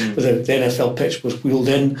place. The NFL pitch was wheeled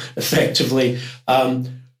in effectively.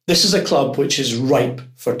 This is a club which is ripe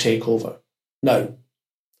for takeover. Now,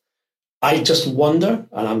 I just wonder,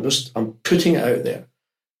 and I'm putting it out there,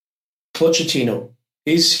 Pochettino,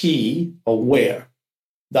 is he aware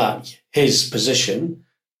that his position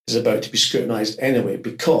is about to be scrutinised anyway?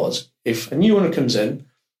 Because if a new owner comes in,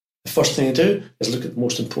 the first thing to do is look at the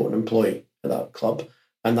most important employee at that club,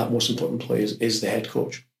 and that most important employee is the head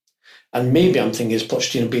coach. And maybe I'm thinking is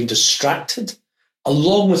Pochettino being distracted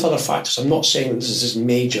along with other factors. I'm not saying that this is his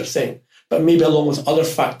major thing, but maybe along with other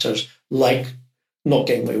factors like not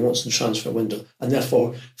getting what he wants in the transfer window, and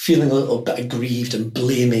therefore feeling a little bit aggrieved and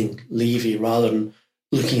blaming Levy rather than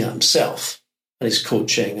looking at himself and his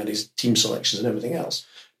coaching and his team selections and everything else,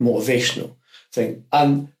 motivational thing.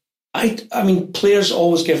 And I mean, players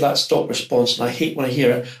always give that stock response, and I hate when I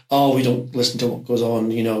hear it, we don't listen to what goes on,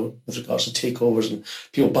 with regards to takeovers and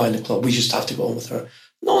people buying the club. We just have to go on with her.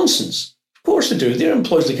 Nonsense. Of course they do. They're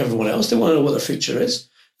employees like everyone else. They want to know what their future is.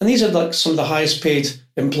 And these are like some of the highest paid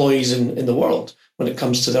employees in the world when it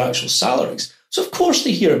comes to their actual salaries. So of course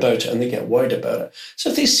they hear about it and they get worried about it. So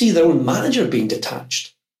if they see their own manager being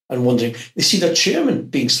detached and wondering, they see their chairman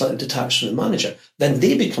being slightly detached from the manager, then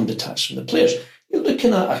they become detached from the players. You're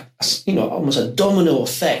looking at almost a domino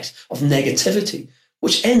effect of negativity,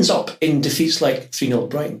 which ends up in defeats like 3-0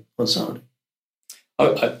 Brighton on Saturday.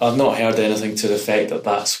 I've not heard anything to the effect that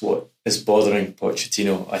that's what is bothering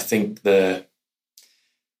Pochettino. I think the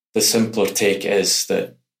simpler take is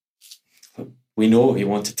that we know he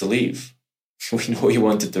wanted to leave. We know he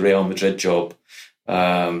wanted the Real Madrid job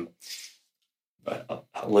a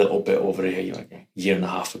little bit over a year and a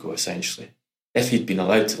half ago, essentially. If he'd been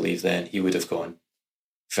allowed to leave then, he would have gone.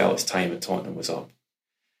 Felt his time at Tottenham was up.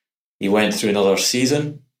 He went through another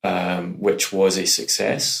season, which was a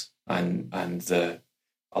success. and a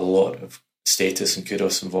lot of status and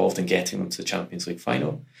kudos involved in getting them to the Champions League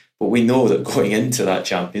final. But we know that going into that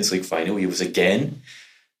Champions League final, he was again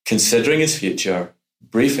considering his future,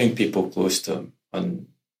 briefing people close to him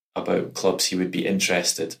about clubs he would be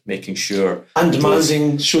interested, making sure... And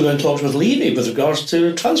demanding showdown talks with Levy with regards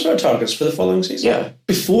to transfer targets for the following season. Yeah.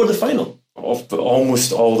 Before the final.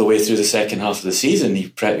 Almost all the way through the second half of the season, he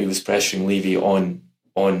was pressuring Levy on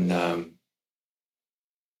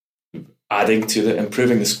adding to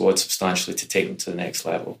improving the squad substantially to take them to the next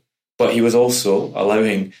level. But he was also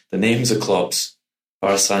allowing the names of clubs,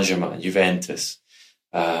 Paris Saint-Germain, Juventus,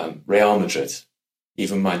 Real Madrid,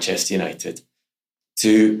 even Manchester United,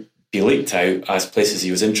 to be leaked out as places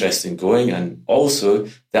he was interested in going, and also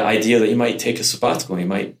the idea that he might take a sabbatical, he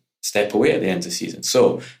might step away at the end of the season.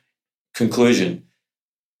 So, conclusion,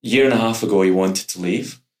 a year and a half ago he wanted to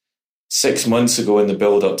leave. 6 months ago in the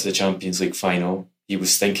build-up to the Champions League final, he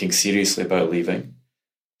was thinking seriously about leaving.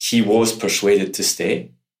 He was persuaded to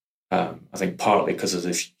stay, I think partly because of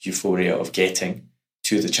the euphoria of getting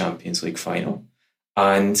to the Champions League final,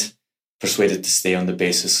 and persuaded to stay on the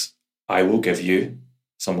basis, I will give you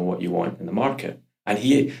some of what you want in the market. And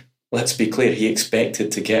he, let's be clear, he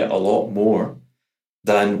expected to get a lot more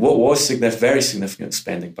than what was very significant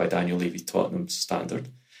spending by Daniel Levy, Tottenham's standard,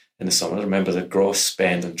 in the summer. Remember, the gross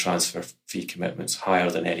spend and transfer fee commitments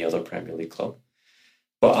higher than any other Premier League club.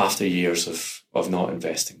 But after years of not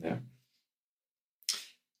investing there,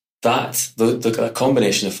 that the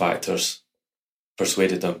combination of factors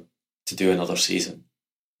persuaded them to do another season.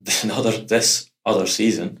 This other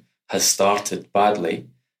season has started badly,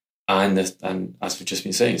 and as we've just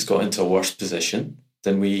been saying, it's got into a worse position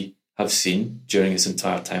than we have seen during his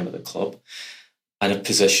entire time at the club, and a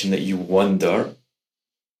position that you wonder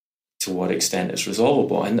to what extent it's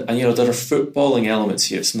resolvable. And there are footballing elements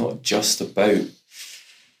here. It's not just about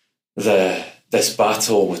this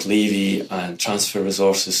battle with Levy and transfer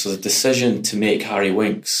resources. So the decision to make Harry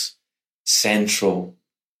Winks central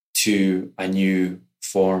to a new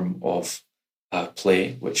form of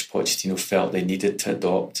play, which Pochettino felt they needed to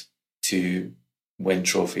adopt to win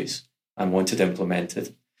trophies and wanted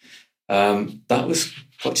implemented, that was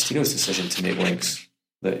Pochettino's decision to make Winks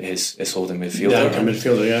his holding midfielder. Yeah,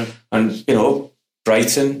 midfielder, yeah. And,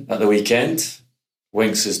 Brighton at the weekend,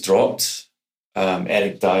 Winks is dropped.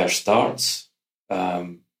 Eric Dyer starts.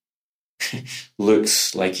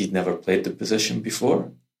 Looks like he'd never played the position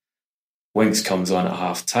before. Winks comes on at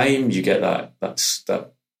half time. You get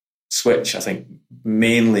that switch, I think,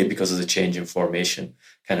 mainly because of the change in formation,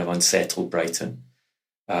 kind of unsettled Brighton,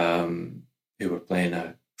 who were playing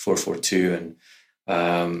a 4-4-2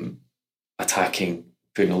 and attacking,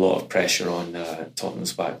 putting a lot of pressure on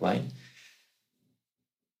Tottenham's back line.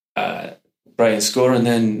 Brighton score, and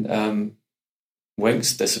then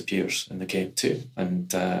Winks disappears in the game too, and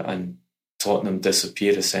Tottenham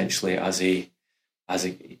disappear essentially as a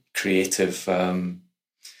creative,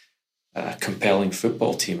 compelling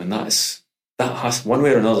football team, and that has one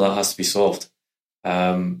way or another that has to be solved,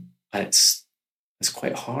 and it's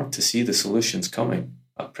quite hard to see the solutions coming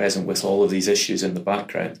at present with all of these issues in the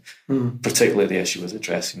background, particularly the issue with the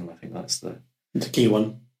dressing room. I think that's the key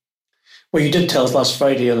one. Well, you did tell us last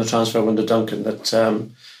Friday on the transfer window, Duncan, that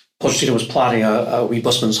Pochettino was planning a wee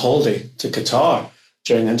busman's holiday to Qatar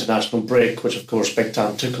during the international break, which, of course, Big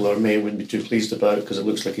Tam Tuchel wouldn't be too pleased about because it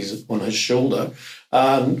looks like he's on his shoulder.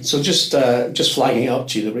 So just flagging it up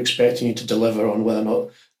to you that we're expecting you to deliver on whether or not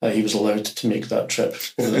he was allowed to make that trip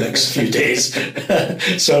over the next few days.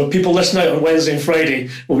 So people listening out on Wednesday and Friday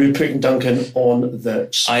will be putting Duncan on the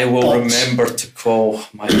spot. I will remember to call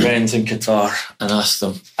my friends in Qatar and ask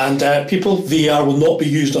them. And people, VR will not be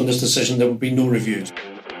used on this decision. There will be no reviews.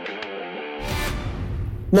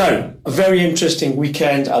 Now, a very interesting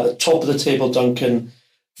weekend at the top of the table, Duncan.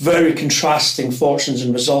 Very contrasting fortunes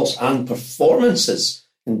and results and performances,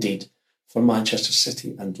 indeed, for Manchester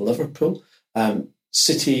City and Liverpool.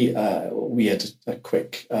 City, we had a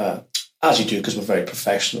quick, as you do, because we're very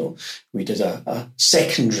professional, we did a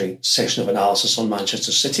secondary session of analysis on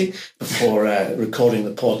Manchester City before recording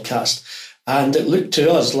the podcast. And it looked to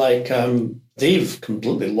us like they've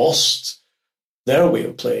completely lost their way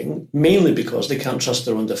of playing, mainly because they can't trust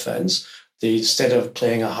their own defence. Instead of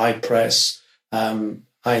playing a high press,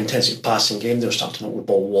 high intensity passing game, they were starting out with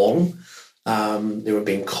the ball long. They were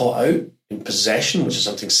being caught out in possession, which is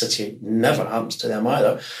something City never happens to them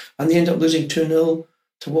either. And they end up losing 2-0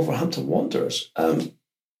 to Wolverhampton Wanderers.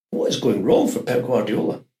 What is going wrong for Pep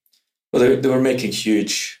Guardiola? Well, they were making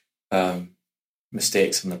huge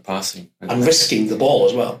mistakes in their passing. And risking the ball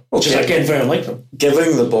as well, which is, again, very unlike them.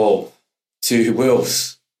 Giving the ball to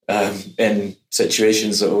Wolves in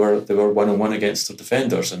situations that they were 1-on-1 against their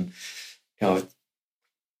defenders. And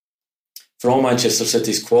for all Manchester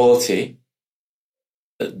City's quality,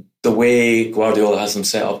 the way Guardiola has them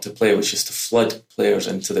set up to play, which is to flood players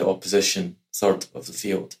into the opposition third of the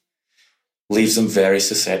field, leaves them very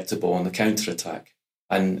susceptible on the counter-attack.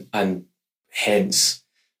 And hence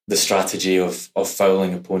the strategy of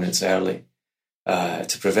fouling opponents early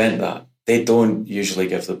to prevent that. They don't usually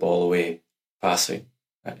give the ball away passing.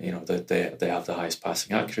 They have the highest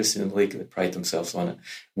passing accuracy in the league. They pride themselves on it.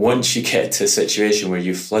 Once you get to a situation where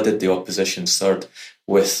you've flooded the opposition's third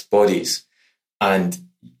with bodies and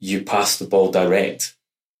you pass the ball direct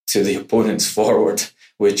to the opponent's forward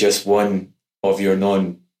with just one of your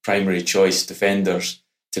non-primary choice defenders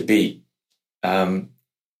to beat,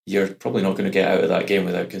 you're probably not going to get out of that game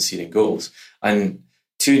without conceding goals. And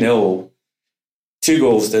 2-0, 2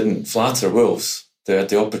 goals didn't flatter Wolves. They had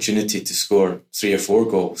the opportunity to score 3 or 4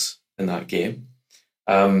 goals in that game.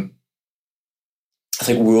 I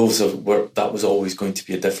think Wolves that was always going to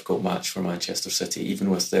be a difficult match for Manchester City,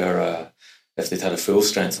 even with their if they'd had a full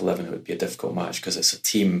strength 11, it would be a difficult match because it's a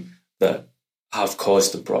team that have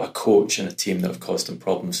caused them, a coach and a team that have caused them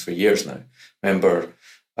problems for years now. Remember,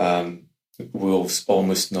 Wolves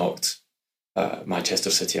almost knocked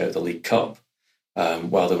Manchester City out of the League Cup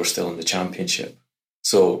while they were still in the Championship.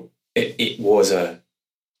 So it was a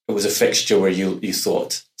fixture where you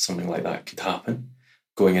thought something like that could happen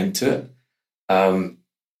going into it.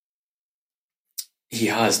 He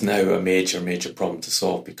has now a major problem to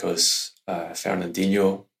solve because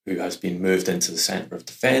Fernandinho, who has been moved into the centre of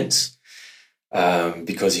defence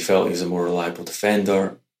because he felt he was a more reliable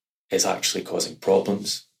defender, is actually causing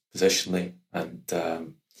problems positionally. And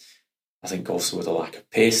I think also with a lack of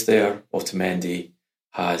pace there, Otamendi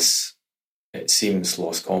has, it seems,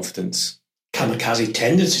 lost confidence. Kamikaze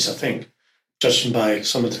tendencies, I think, judging by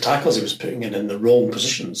some of the tackles he was putting in the wrong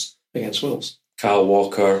positions against Wolves. Kyle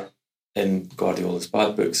Walker in Guardiola's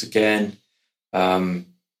bad books again.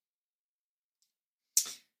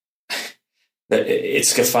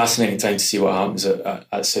 It's a fascinating time to see what happens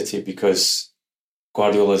at City because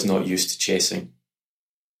Guardiola is not used to chasing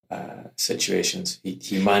situations.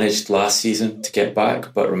 He managed last season to get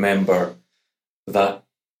back, but remember that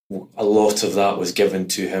a lot of that was given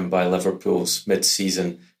to him by Liverpool's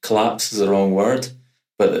mid-season collapse is the wrong word,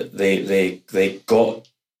 but they got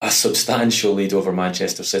a substantial lead over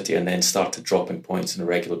Manchester City and then started dropping points on a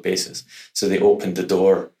regular basis. So they opened the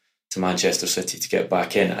door to Manchester City to get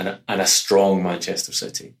back in, and a strong Manchester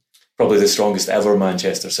City, probably the strongest ever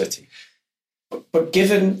Manchester City. But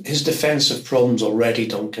given his defensive problems already,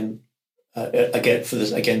 Duncan,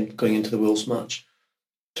 again going into the Wolves match,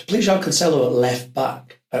 to play João Cancelo at left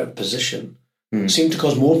back out of position seemed to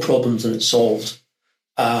cause more problems than it solved.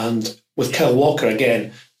 And with Kyle Walker,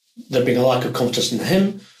 again, there being a lack of confidence in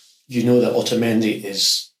him, you know that Otamendi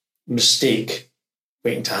is mistake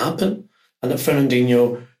waiting to happen, and that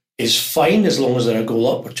Fernandinho is fine as long as they're a goal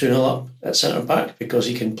up or 2-0 up at centre-back because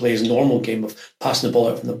he can play his normal game of passing the ball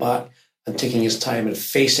out from the back and taking his time and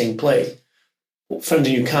facing play. What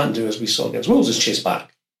Fernandinho can't do, as we saw against Wolves, is chase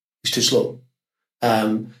back. He's too slow.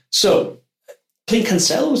 So playing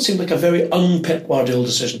Cancelo seemed like a very un-Pep Guardiola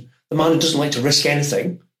decision. The man who doesn't like to risk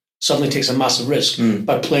anything suddenly takes a massive risk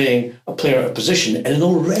by playing a player out of position in an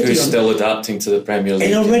already... Who's still adapting to the Premier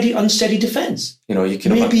League. In an already unsteady defence. You know, you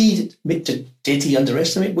can... Did he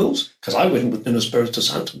underestimate Wolves? Because I wouldn't with Nuno Espirito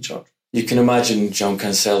Santo in charge. You can imagine João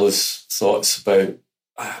Cancelo's thoughts about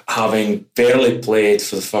having barely played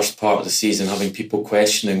for the first part of the season, having people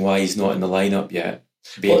questioning why he's not in the lineup yet,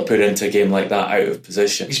 being put into a game like that out of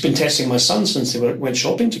position. He's been testing my son since they went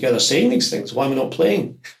shopping together, saying these things. Why am I not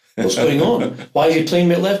playing? What's going on? Why is he playing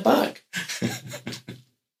me at left back?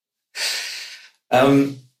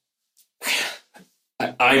 I'm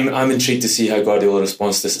intrigued to see how Guardiola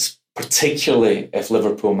responds to this, particularly if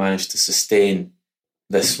Liverpool manage to sustain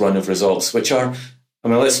this run of results, which are, I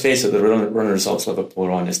mean, let's face it, the run of results Liverpool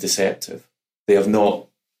are on is deceptive. They have not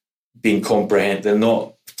been comprehended. They're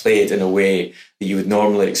not played in a way that you would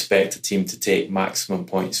normally expect a team to take maximum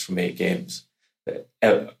points from 8 games.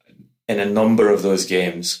 In a number of those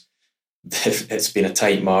games, it's been a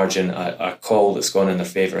tight margin, a call that's gone in their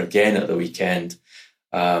favour again at the weekend,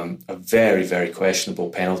 a very, very questionable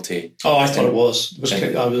penalty. Oh, I thought it was.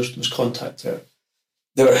 There was contact there.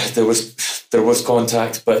 There was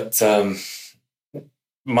contact, but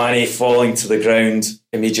Mane falling to the ground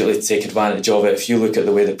immediately to take advantage of it. If you look at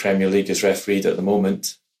the way the Premier League is refereed at the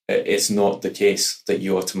moment, it's not the case that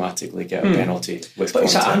you automatically get a penalty with But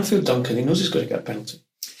contact. It's at Anfield, Duncan. He knows he's got to get a penalty.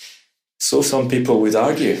 So some people would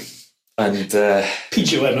argue. And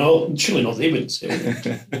PG went, no, surely not, they wouldn't say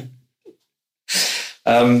it.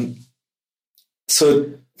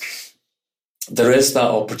 So there is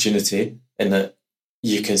that opportunity in that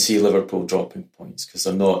you can see Liverpool dropping points because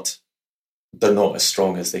they're not as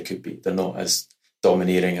strong as they could be. They're not as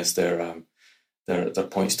domineering as their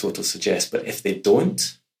points total suggests. But if they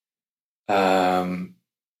don't,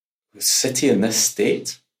 with City in this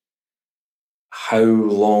state, how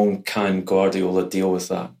long can Guardiola deal with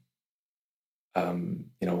that?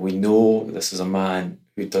 We know this is a man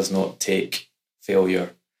who does not take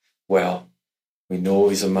failure well. We know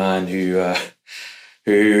he's a man who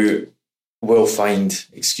will find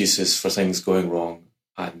excuses for things going wrong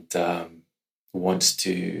and wants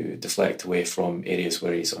to deflect away from areas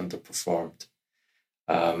where he's underperformed.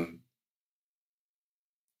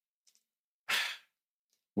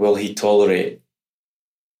 Will he tolerate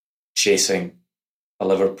chasing a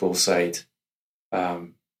Liverpool side,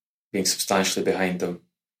 being substantially behind them,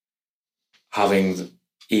 having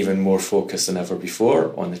even more focus than ever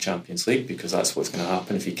before on the Champions League, because that's what's going to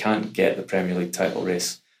happen if he can't get the Premier League title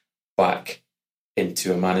race back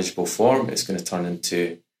into a manageable form? It's going to turn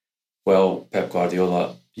into, well, Pep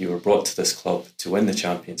Guardiola, you were brought to this club to win the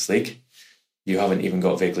Champions League. You haven't even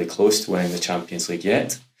got vaguely close to winning the Champions League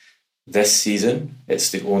yet. This season, it's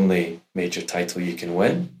the only major title you can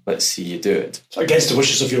win. Let's see you do it. So against the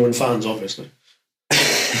wishes of your own fans, obviously.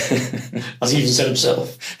 As he even said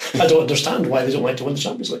himself. I don't understand why they don't like to win the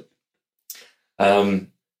Champions League.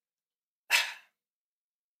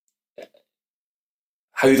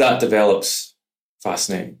 How that develops,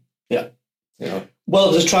 fascinating. Yeah.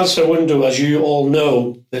 Well, this transfer window, as you all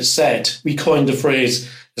know, that said, we coined the phrase,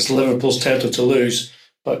 it's Liverpool's territory to lose.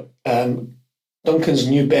 But Duncan's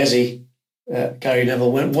new Bezzy, Gary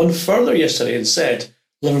Neville, went one further yesterday and said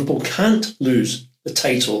Liverpool can't lose the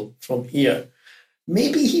title from here.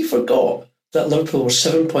 Maybe he forgot that Liverpool were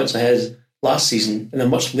 7 points ahead last season in a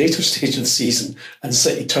much later stage of the season, and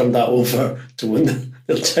City turned that over to win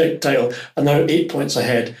the title, and now 8 points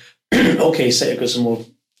ahead. Okay, City have got some more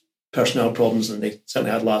personnel problems than they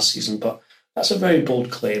certainly had last season, but that's a very bold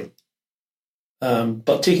claim.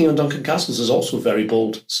 But taking on Duncan Castles is also very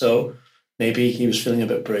bold, so maybe he was feeling a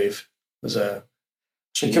bit brave. I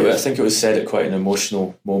think it was said at quite an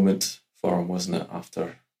emotional moment for him, wasn't it,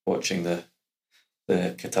 after watching the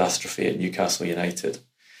catastrophe at Newcastle United.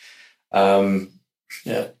 Going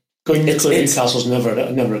nuclear at Newcastle's never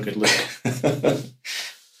a good look.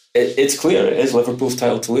 It's clear it is Liverpool's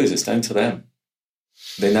title to lose. It's down to them.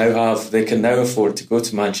 They can now afford to go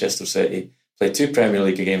to Manchester City, play 2 Premier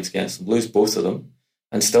League games against them, lose both of them,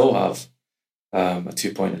 and still have a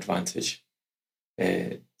 2-point advantage.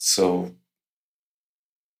 And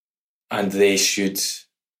they should,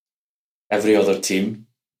 every other team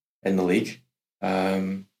in the league,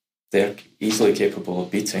 they're easily capable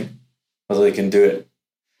of beating. Whether they can do it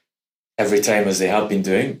every time as they have been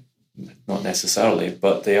doing, not necessarily,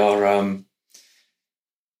 but they are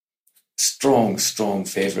strong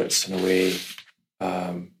favourites in a way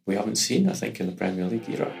we haven't seen, I think, in the Premier League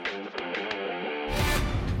era.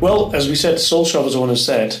 Well, as we said, Solskjaer was the one who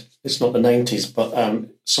said, it's not the 90s, but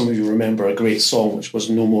some of you remember a great song which was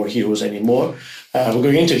No More Heroes Anymore. We're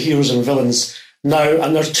going into heroes and villains now,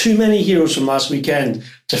 and there's too many heroes from last weekend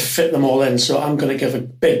to fit them all in, so I'm going to give a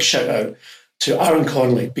big shout out to Aaron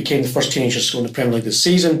Connolly, became the first teenager to score in the Premier League this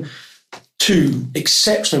season, 2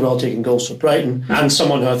 exceptionally well-taken goals for Brighton, and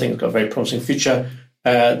someone who I think has got a very promising future,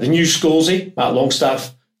 the new Scholesy, Matt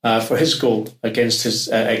Longstaff, for his goal against his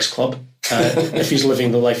ex-club, if he's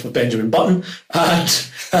living the life of Benjamin Button, and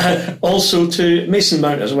also to Mason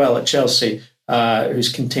Mount as well at Chelsea, who's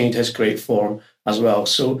contained his great form as well.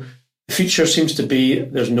 So the future seems to be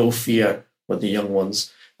there's no fear with the young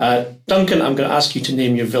ones. Duncan, I'm going to ask you to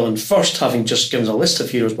name your villain first, having just given us a list of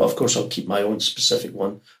heroes, but of course I'll keep my own specific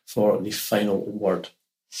one for the final word.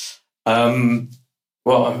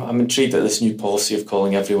 Well, I'm intrigued at this new policy of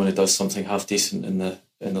calling everyone who does something half decent in the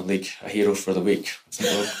league a hero for the week. I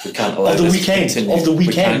think we can't allow this to continue. Of the weekend.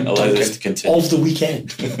 We can't allow this to continue. Of the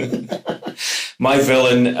weekend. My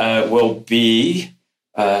villain will be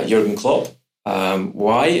Jurgen Klopp.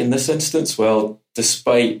 Why in this instance? Well,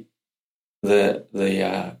 despite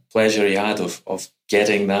the pleasure he had of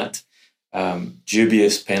getting that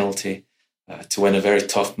dubious penalty to win a very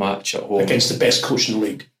tough match at home against the best coach in the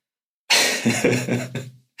league,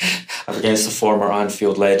 against the former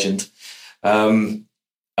Anfield legend. Can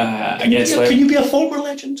you be a former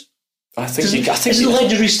legend? I think isn't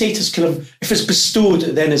legendary status kind of, if it's bestowed,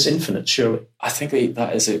 then it's infinite, surely? I think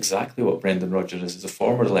that is exactly what Brendan Rodgers is. He's a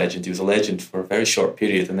former legend. He was a legend for a very short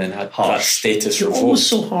period and then had that status revoked. You're always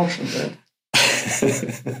so harsh on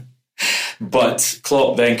But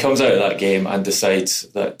Klopp then comes out of that game and decides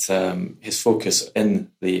that his focus in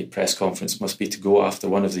the press conference must be to go after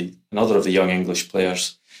another of the young English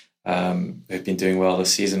players who've been doing well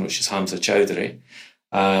this season, which is Hamza Chowdhury,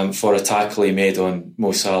 for a tackle he made on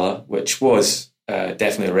Mo Salah, which was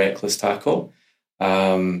definitely a reckless tackle.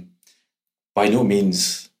 By no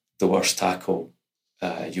means the worst tackle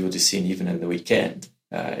you would have seen even in the weekend.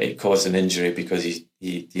 It caused an injury because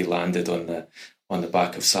he landed on the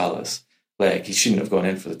back of Salah's leg. He shouldn't have gone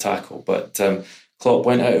in for the tackle, but Klopp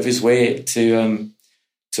went out of his way to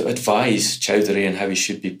advise Chowdhury on how he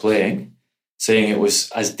should be playing, saying it was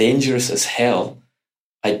as dangerous as hell.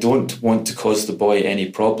 I don't want to cause the boy any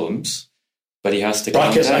problems, but he has to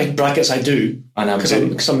brackets. I do, and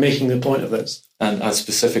because I'm making the point of this, and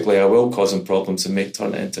specifically, I will cause him problems and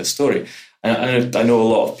turn it into a story. And I know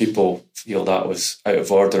a lot of people feel that was out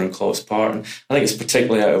of order on Klopp's part, and I think it's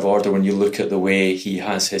particularly out of order when you look at the way he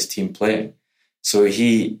has his team playing. So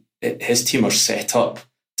his team are set up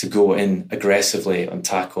to go in aggressively on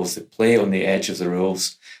tackles. They play on the edge of the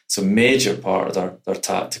rules. It's a major part of their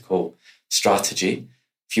tactical strategy.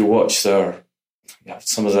 If you watch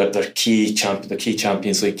some of their key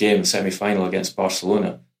Champions League game, the semi-final against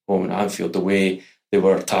Barcelona, home in Anfield, the way they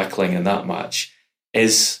were tackling in that match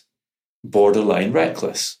is borderline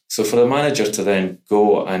reckless. So for the manager to then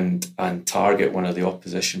go and target one of the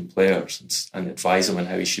opposition players and advise him on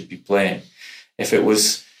how he should be playing, if it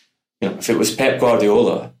was Pep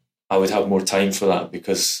Guardiola, I would have more time for that,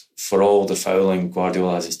 because for all the fouling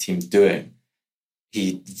Guardiola has his team doing,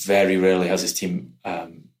 he very rarely has his team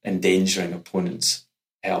endangering opponents'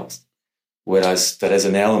 health. Whereas there is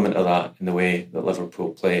an element of that in the way that Liverpool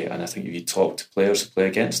play, and I think if you talk to players who play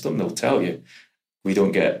against them, they'll tell you we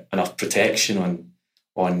don't get enough protection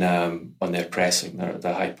on their pressing,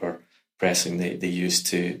 the hyper pressing they use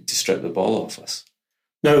to strip the ball off us.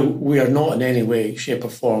 Now, we are not in any way, shape or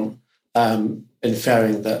form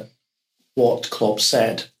inferring that what Klopp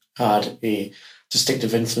said had a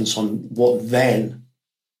distinctive influence on what then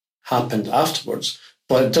happened afterwards.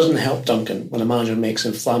 But it doesn't help, Duncan, when a manager uses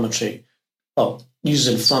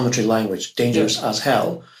inflammatory language, dangerous as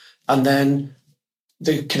hell, and then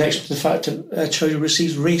the connection to the fact that Chowdhury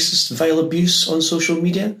receives racist, vile abuse on social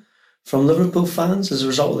media from Liverpool fans as a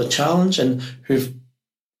result of the challenge, and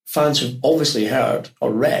fans who've obviously heard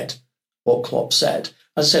or read what Klopp said.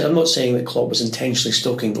 As I said, I'm not saying that Klopp was intentionally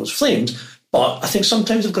stoking those flames, but I think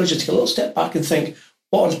sometimes we've got to just take a little step back and think,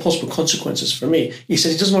 what are the possible consequences for me? He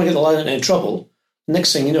said he doesn't want to get the line in any trouble.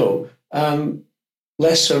 Next thing you know,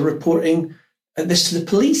 Leicester reporting this to the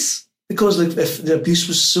police because if the abuse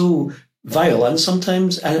was so vile and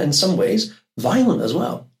sometimes, and in some ways, violent as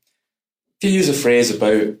well. If you use a phrase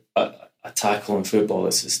about a tackle in football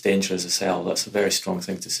that's as dangerous as hell, that's a very strong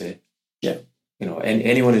thing to say. Yeah.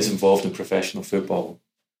 Anyone who's involved in professional football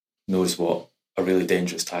knows what a really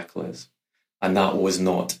dangerous tackle is. And that was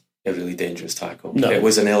not a really dangerous tackle. No. It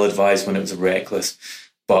was an ill-advised one, it was reckless,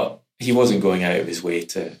 but he wasn't going out of his way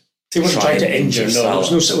to he wasn't trying to injure. No, Salah.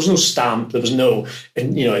 there was no stamp. There was no,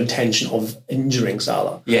 intention of injuring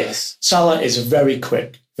Salah. Yes, Salah is a very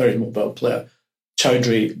quick, very mobile player.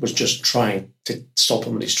 Chowdhury was just trying to stop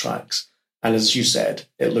him in his tracks, and as you said,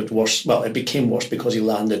 it looked worse. Well, it became worse because he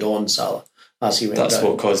landed on Salah as he went down. That's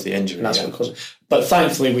what caused the injury. That's what caused it. But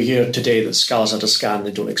thankfully, we hear today that Salah's had a scan.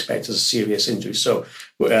 They don't expect a serious injury, so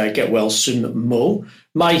get well soon, Mo.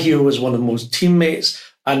 My hero was one of Mo's teammates.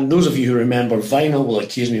 And those of you who remember Vinyl will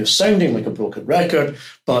accuse me of sounding like a broken record,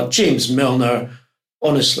 but James Milner,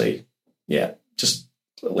 honestly, just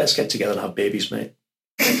let's get together and have babies, mate.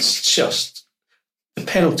 It's just the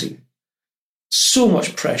penalty. So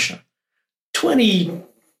much pressure. 20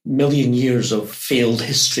 million years of failed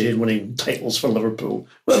history in winning titles for Liverpool,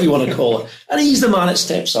 whatever you want to call it. And he's the man that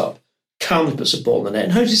steps up, calmly puts the ball in the net.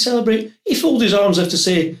 And how does he celebrate? He folds his arms out to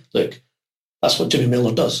say, look, that's what Jimmy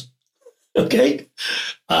Milner does. Okay?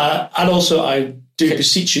 And also, I do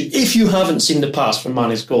beseech you, if you haven't seen the pass from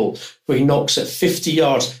Mane's goal, where he knocks it 50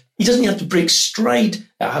 yards, he doesn't have to break stride. It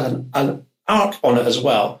had an arc on it as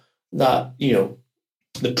well that,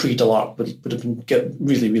 the pre-Delark would have been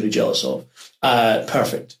really, really jealous of.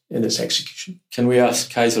 Perfect in its execution. Can we ask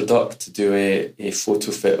Kaiser Duck to do a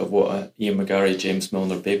photo fit of what a Ian McGarry, James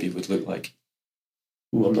Milner baby would look like?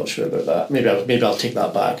 Ooh, I'm not sure about that. Maybe I'll take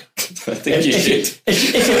that back. I think you should.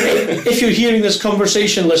 If you're hearing this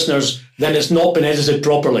conversation, listeners, then it's not been edited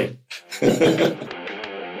properly.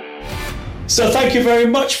 So thank you very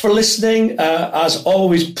much for listening. As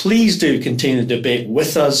always, please do continue the debate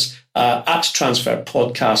with us. At Transfer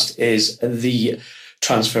Podcast is the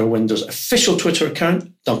Transfer Window's official Twitter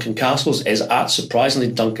account, Duncan Castles, is at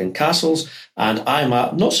surprisingly Duncan Castles, and I'm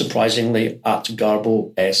at, not surprisingly, at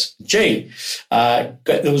Garbo SJ.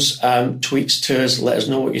 Get those tweets to us. Let us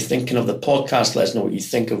know what you're thinking of the podcast. Let us know what you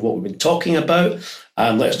think of what we've been talking about.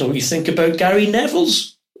 Let us know what you think about Gary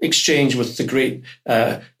Neville's exchange with the great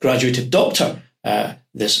graduated doctor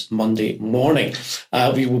this Monday morning.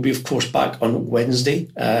 We will be, of course, back on Wednesday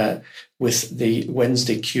with the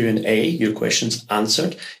Wednesday Q&A, your questions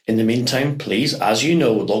answered. In the meantime, please, as you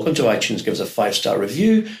know, log on to iTunes, give us a 5-star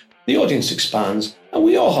review. The audience expands, and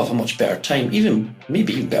we all have a much better time,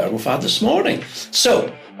 maybe even better than we've had this morning.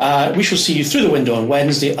 So we shall see you through the window on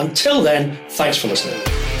Wednesday. Until then, thanks for listening.